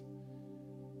dynamics.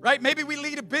 Right? Maybe we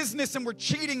lead a business and we're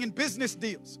cheating in business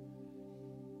deals.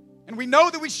 And we know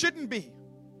that we shouldn't be.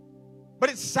 But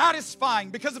it's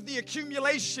satisfying because of the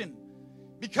accumulation,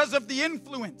 because of the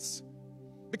influence,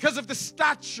 because of the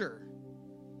stature.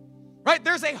 Right?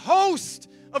 There's a host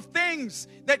of things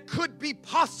that could be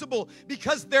possible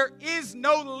because there is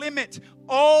no limit.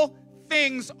 All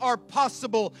things are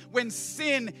possible when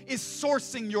sin is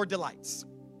sourcing your delights.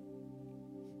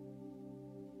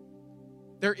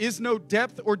 There is no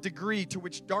depth or degree to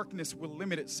which darkness will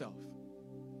limit itself.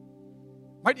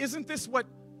 Right? Isn't this what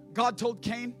God told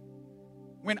Cain?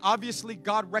 When obviously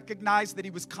God recognized that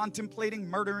he was contemplating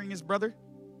murdering his brother.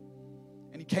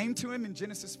 And he came to him in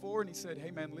Genesis 4 and he said, hey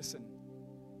man, listen.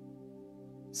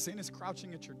 Sin is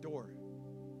crouching at your door.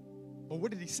 But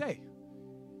what did he say?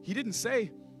 He didn't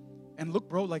say, and look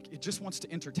bro, like it just wants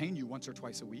to entertain you once or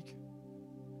twice a week.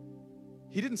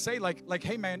 He didn't say like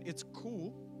hey man, it's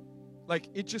cool. Like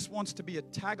it just wants to be a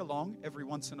tag along every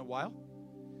once in a while.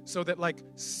 So that like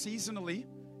seasonally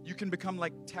you can become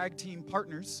like tag team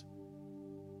partners.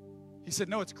 He said,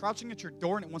 no, it's crouching at your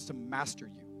door and it wants to master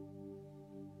you.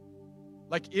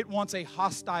 Like it wants a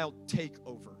hostile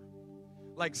takeover.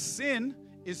 Like sin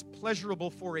is pleasurable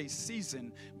for a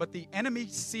season, but the enemy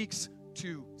seeks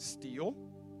to steal,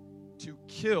 to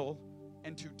kill,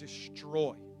 and to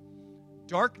destroy.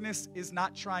 Darkness is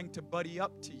not trying to buddy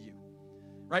up to you,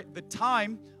 right? The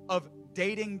time of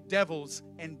dating devils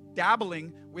and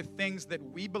dabbling with things that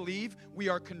we believe we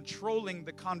are controlling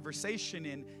the conversation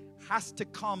in has to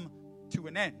come to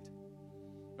an end,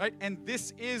 right? And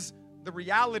this is the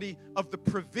reality of the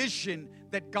provision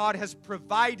that God has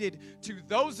provided to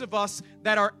those of us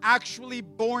that are actually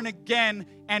born again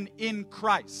and in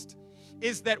Christ.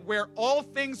 Is that where all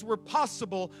things were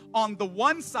possible on the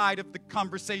one side of the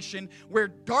conversation, where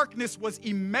darkness was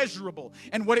immeasurable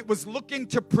and what it was looking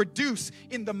to produce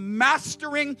in the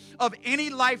mastering of any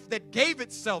life that gave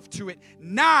itself to it.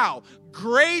 Now,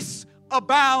 grace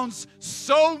abounds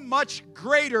so much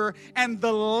greater, and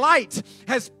the light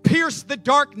has pierced the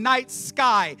dark night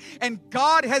sky, and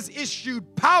God has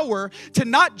issued power to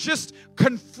not just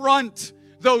confront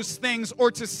those things or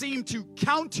to seem to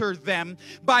counter them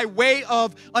by way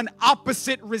of an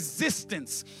opposite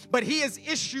resistance, but he has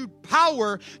issued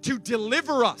power to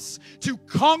deliver us, to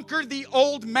conquer the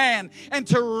old man, and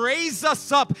to raise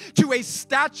us up to a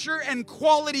stature and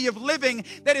quality of living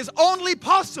that is only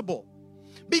possible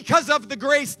because of the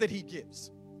grace that he gives.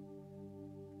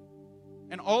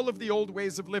 And all of the old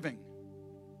ways of living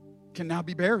can now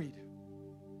be buried.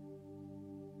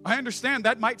 I understand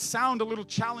that might sound a little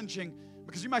challenging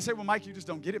because you might say, well, Mike, you just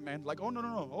don't get it, man. Like, oh,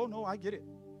 no. Oh, no, I get it.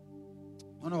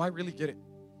 Oh, no, I really get it.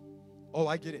 Oh,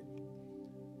 I get it.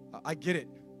 I get it.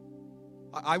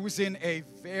 I was in a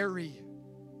very,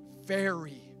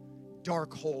 very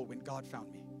dark hole when God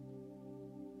found me.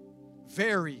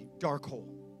 Very dark hole.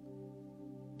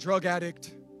 Drug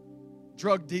addict,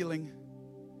 drug dealing,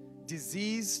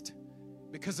 diseased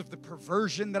because of the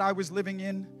perversion that I was living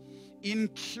in,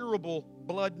 incurable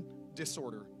blood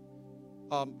disorder.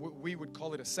 We would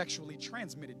call it a sexually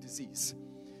transmitted disease,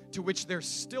 to which there's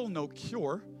still no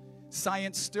cure.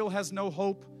 Science still has no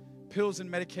hope. Pills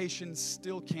and medications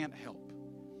still can't help.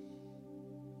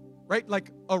 Right?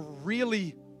 Like a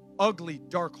really ugly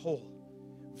dark hole.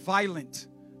 Violent,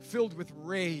 filled with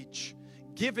rage,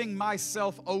 giving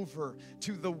myself over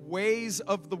to the ways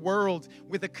of the world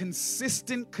with a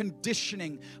consistent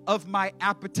conditioning of my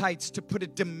appetites to put a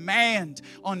demand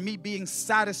on me being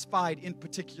satisfied in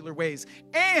particular ways,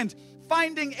 and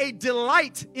finding a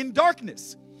delight in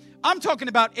darkness. I'm talking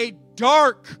about a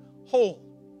dark hole.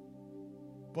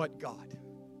 But God,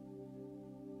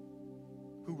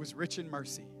 who was rich in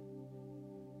mercy,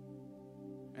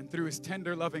 and through his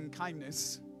tender loving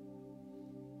kindness,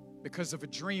 because of a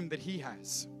dream that he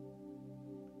has.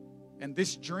 And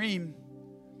this dream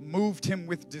moved him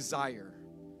with desire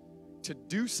to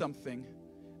do something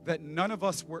that none of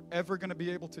us were ever going to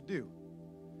be able to do.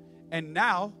 And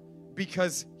now,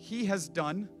 because he has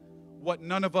done what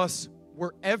none of us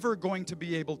were ever going to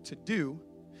be able to do,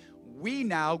 we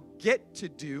now get to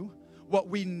do what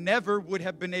we never would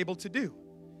have been able to do,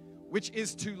 which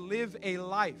is to live a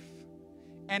life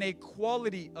and a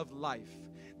quality of life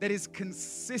that is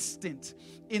consistent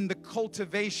in the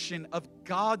cultivation of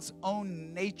God's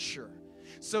own nature,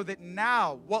 so that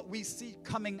now what we see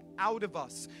coming out of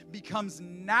us becomes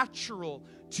natural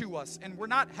to us, and we're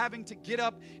not having to get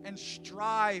up and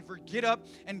strive or get up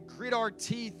and grit our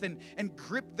teeth and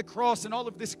grip the cross and all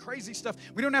of this crazy stuff.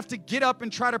 We don't have to get up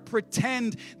and try to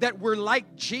pretend that we're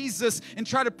like Jesus and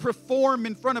try to perform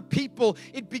in front of people.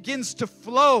 It begins to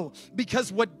flow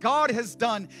because what God has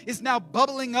done is now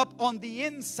bubbling up on the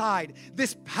inside.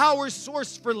 This power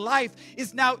source for life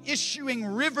is now issuing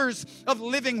rivers of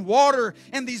living water,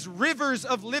 and these rivers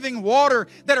of living water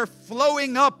that are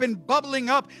flowing up and bubbling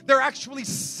up, they're actually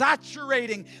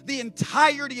saturating the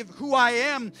entirety of who I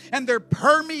am, and they're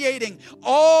permeating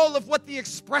all of what the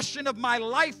expression of my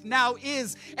life now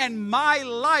is. And my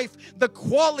life, the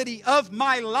quality of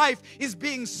my life, is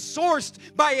being sourced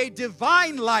by a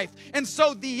divine life. And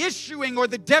so the issuing or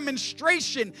the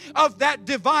demonstration of that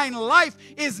divine life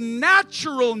is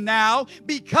natural now,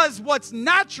 because what's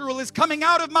natural is coming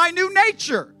out of my new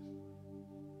nature.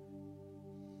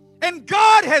 And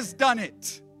God has done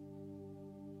it.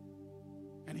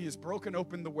 And he has broken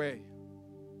open the way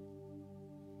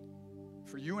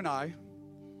for you and I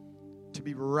to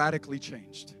be radically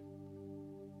changed.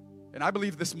 And I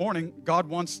believe this morning God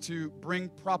wants to bring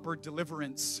proper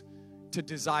deliverance to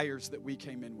desires that we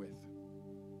came in with.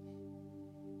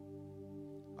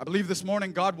 I believe this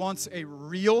morning God wants a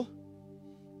real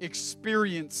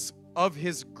experience of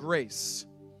his grace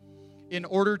in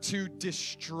order to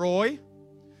destroy,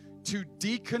 to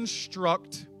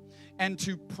deconstruct, and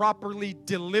to properly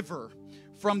deliver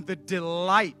from the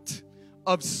delight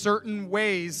of certain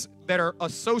ways that are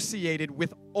associated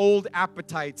with old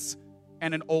appetites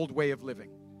and an old way of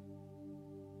living,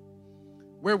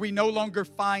 where we no longer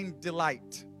find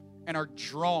delight and are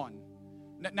drawn.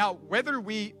 Now, whether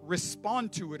we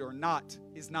respond to it or not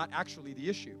is not actually the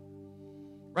issue,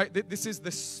 right? This is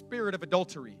the spirit of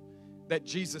adultery that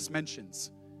Jesus mentions.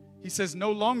 He says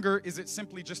no longer is it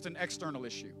simply just an external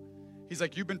issue. He's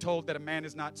like, you've been told that a man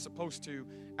is not supposed to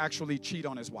actually cheat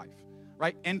on his wife,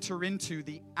 right? Enter into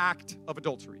the act of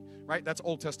adultery, right? That's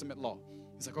Old Testament law.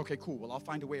 He's like, okay, cool. Well, I'll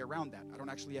find a way around that. I don't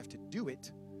actually have to do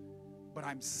it, but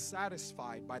I'm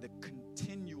satisfied by the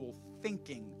continual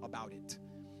thinking about it.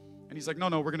 And he's like, no,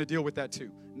 we're going to deal with that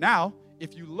too. Now,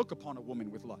 if you look upon a woman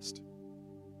with lust,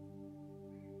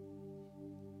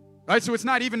 right? So it's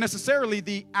not even necessarily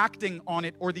the acting on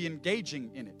it or the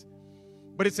engaging in it,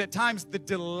 but it's at times the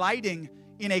delighting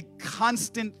in a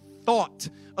constant thought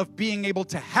of being able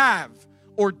to have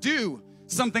or do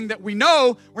something that we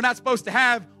know we're not supposed to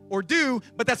have or do,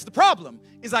 but that's the problem,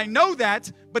 is I know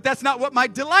that, but that's not what my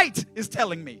delight is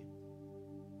telling me.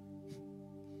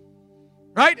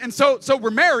 Right? And so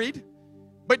we're married,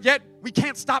 but yet we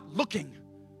can't stop looking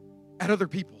at other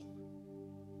people.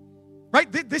 Right?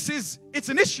 It's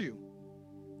an issue.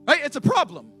 Right? It's a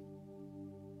problem.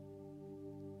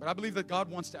 But I believe that God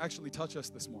wants to actually touch us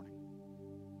this morning.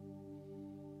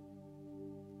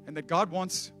 And that God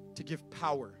wants to give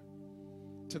power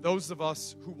to those of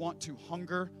us who want to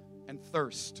hunger and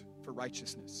thirst for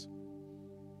righteousness,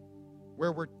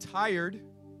 where we're tired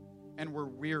and we're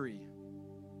weary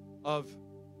of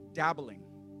dabbling,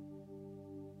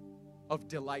 of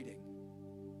delighting.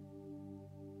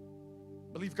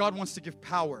 I believe God wants to give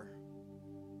power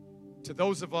to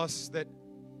those of us that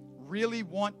really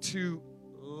want to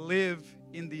live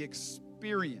in the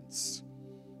experience,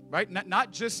 right?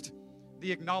 Not just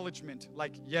the acknowledgement,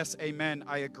 like, yes, amen,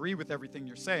 I agree with everything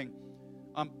you're saying.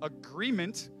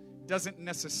 Agreement doesn't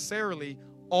necessarily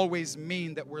always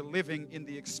mean that we're living in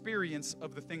the experience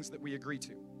of the things that we agree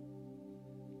to.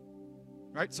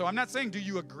 Right? So I'm not saying, do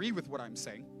you agree with what I'm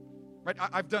saying? Right?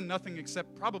 I've done nothing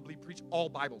except probably preach all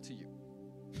Bible to you.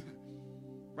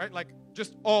 Right? Like,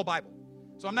 just all Bible.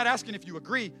 So I'm not asking if you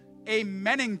agree.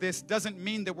 Amening this doesn't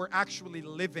mean that we're actually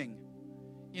living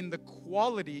in the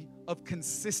quality of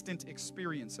consistent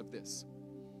experience of this.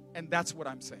 And that's what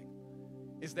I'm saying,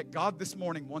 is that God this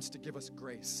morning wants to give us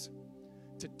grace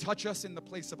to touch us in the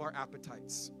place of our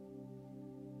appetites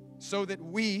so that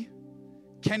we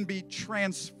can be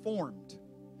transformed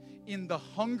in the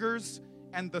hungers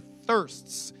and the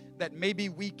thirsts that maybe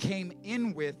we came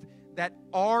in with that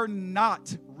are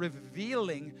not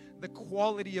revealing the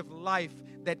quality of life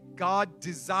that God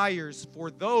desires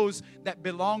for those that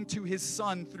belong to His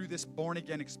Son through this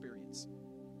born-again experience.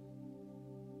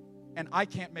 And I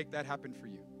can't make that happen for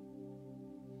you.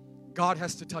 God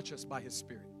has to touch us by His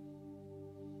Spirit.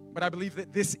 But I believe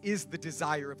that this is the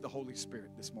desire of the Holy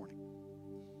Spirit this morning.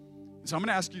 So I'm going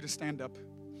to ask you to stand up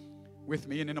with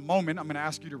me, and in a moment, I'm going to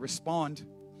ask you to respond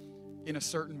in a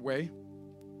certain way.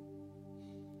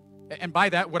 And by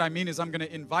that, what I mean is I'm going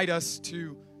to invite us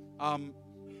to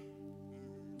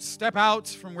step out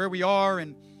from where we are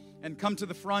and come to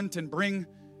the front and bring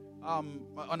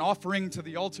an offering to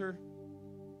the altar.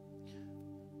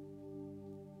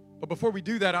 But before we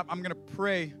do that, I'm going to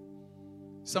pray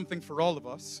something for all of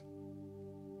us.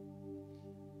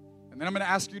 And then I'm going to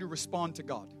ask you to respond to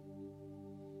God.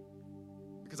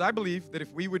 Because I believe that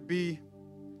if we would be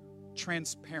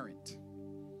transparent,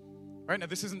 right? Now,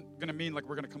 this isn't going to mean like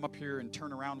we're going to come up here and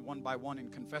turn around one by one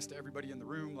and confess to everybody in the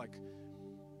room. Like,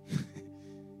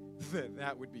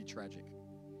 that would be tragic.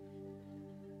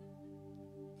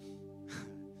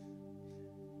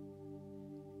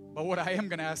 But what I am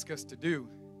going to ask us to do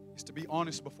is to be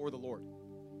honest before the Lord.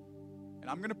 And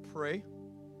I'm going to pray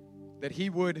that He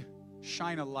would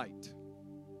shine a light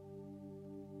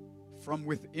from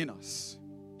within us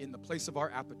in the place of our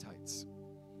appetites,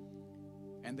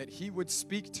 and that He would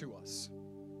speak to us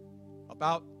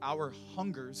about our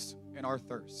hungers and our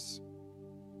thirsts,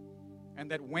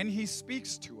 and that when He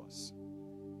speaks to us,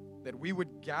 that we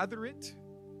would gather it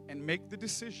and make the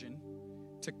decision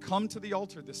to come to the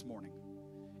altar this morning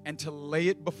and to lay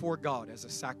it before God as a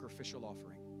sacrificial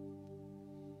offering,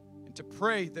 and to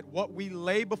pray that what we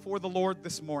lay before the Lord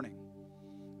this morning,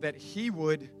 that He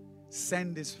would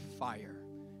send His fire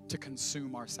to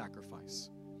consume our sacrifice.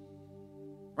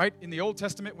 Right? In the Old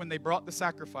Testament, when they brought the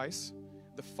sacrifice,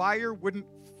 the fire wouldn't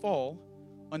fall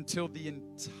until the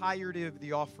entirety of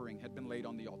the offering had been laid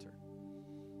on the altar.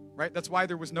 Right? That's why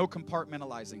there was no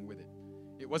compartmentalizing with it.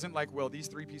 It wasn't like, well, these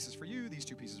 3 pieces for you, these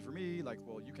 2 pieces for me. Like,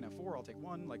 well, you can have 4, I'll take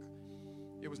 1. Like,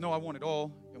 it was, no, I want it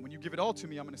all. And when you give it all to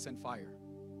me, I'm going to send fire.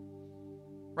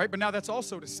 Right? But now that's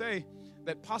also to say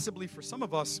that possibly for some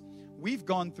of us, we've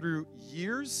gone through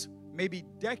years, maybe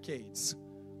decades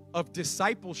of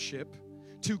discipleship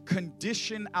to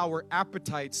condition our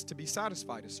appetites to be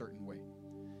satisfied a certain way.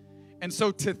 And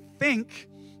so to think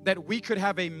that we could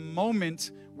have a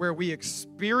moment where we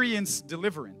experience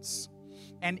deliverance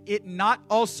and it not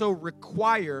also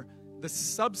require the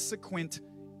subsequent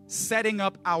setting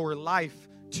up our life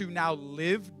to now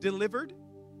live delivered,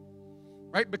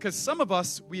 right? Because some of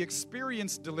us, we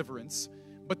experience deliverance,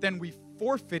 but then we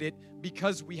forfeit it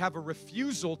because we have a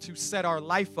refusal to set our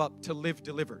life up to live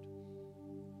delivered.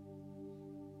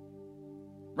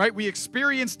 Right? We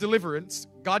experience deliverance.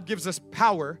 God gives us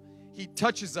power. He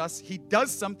touches us. He does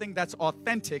something that's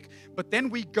authentic. But then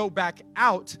we go back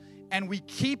out and we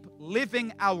keep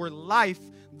living our life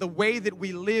the way that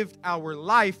we lived our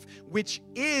life, which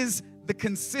is the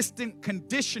consistent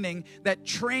conditioning that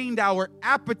trained our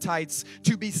appetites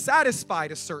to be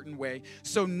satisfied a certain way.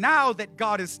 So now that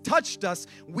God has touched us,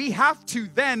 we have to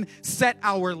then set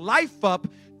our life up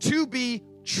to be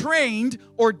trained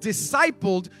or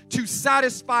discipled to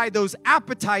satisfy those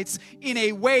appetites in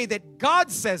a way that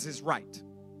God says is right.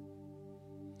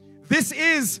 This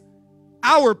is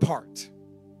our part.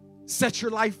 Set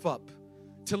your life up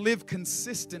to live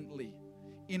consistently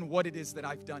in what it is that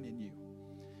I've done in you.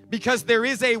 because there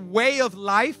is a way of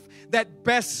life that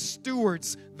best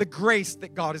stewards the grace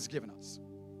that God has given us.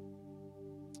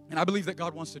 And I believe that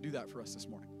God wants to do that for us this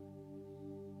morning.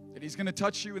 That He's going to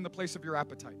touch you in the place of your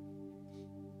appetite.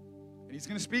 And He's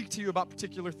going to speak to you about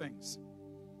particular things.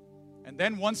 And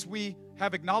then once we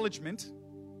have acknowledgement,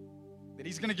 that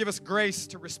He's going to give us grace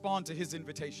to respond to His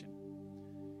invitation.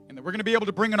 And that we're going to be able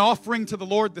to bring an offering to the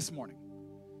Lord this morning.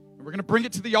 And we're going to bring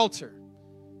it to the altar.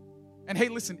 And hey,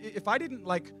 listen, if I didn't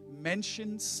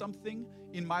mention something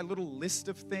in my little list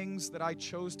of things that I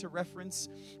chose to reference,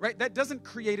 right? That doesn't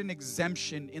create an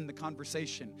exemption in the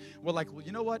conversation. Well,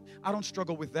 you know what? I don't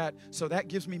struggle with that, so that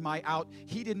gives me my out.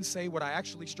 He didn't say what I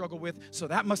actually struggle with, so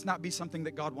that must not be something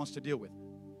that God wants to deal with.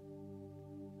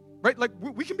 Right?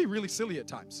 We can be really silly at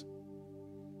times.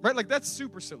 Right? That's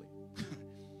super silly.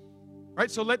 Right?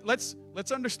 So let's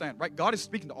understand, right? God is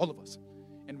speaking to all of us.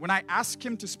 And when I ask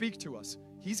Him to speak to us,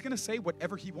 He's going to say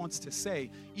whatever He wants to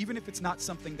say, even if it's not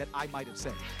something that I might have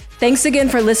said. Thanks again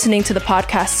for listening to the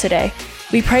podcast today.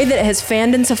 We pray that it has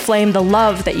fanned into flame the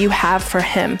love that you have for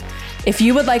Him. If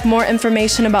you would like more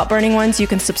information about Burning Ones, you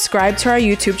can subscribe to our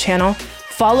YouTube channel,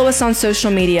 follow us on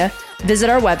social media, visit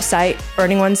our website,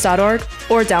 burningones.org,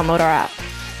 or download our app.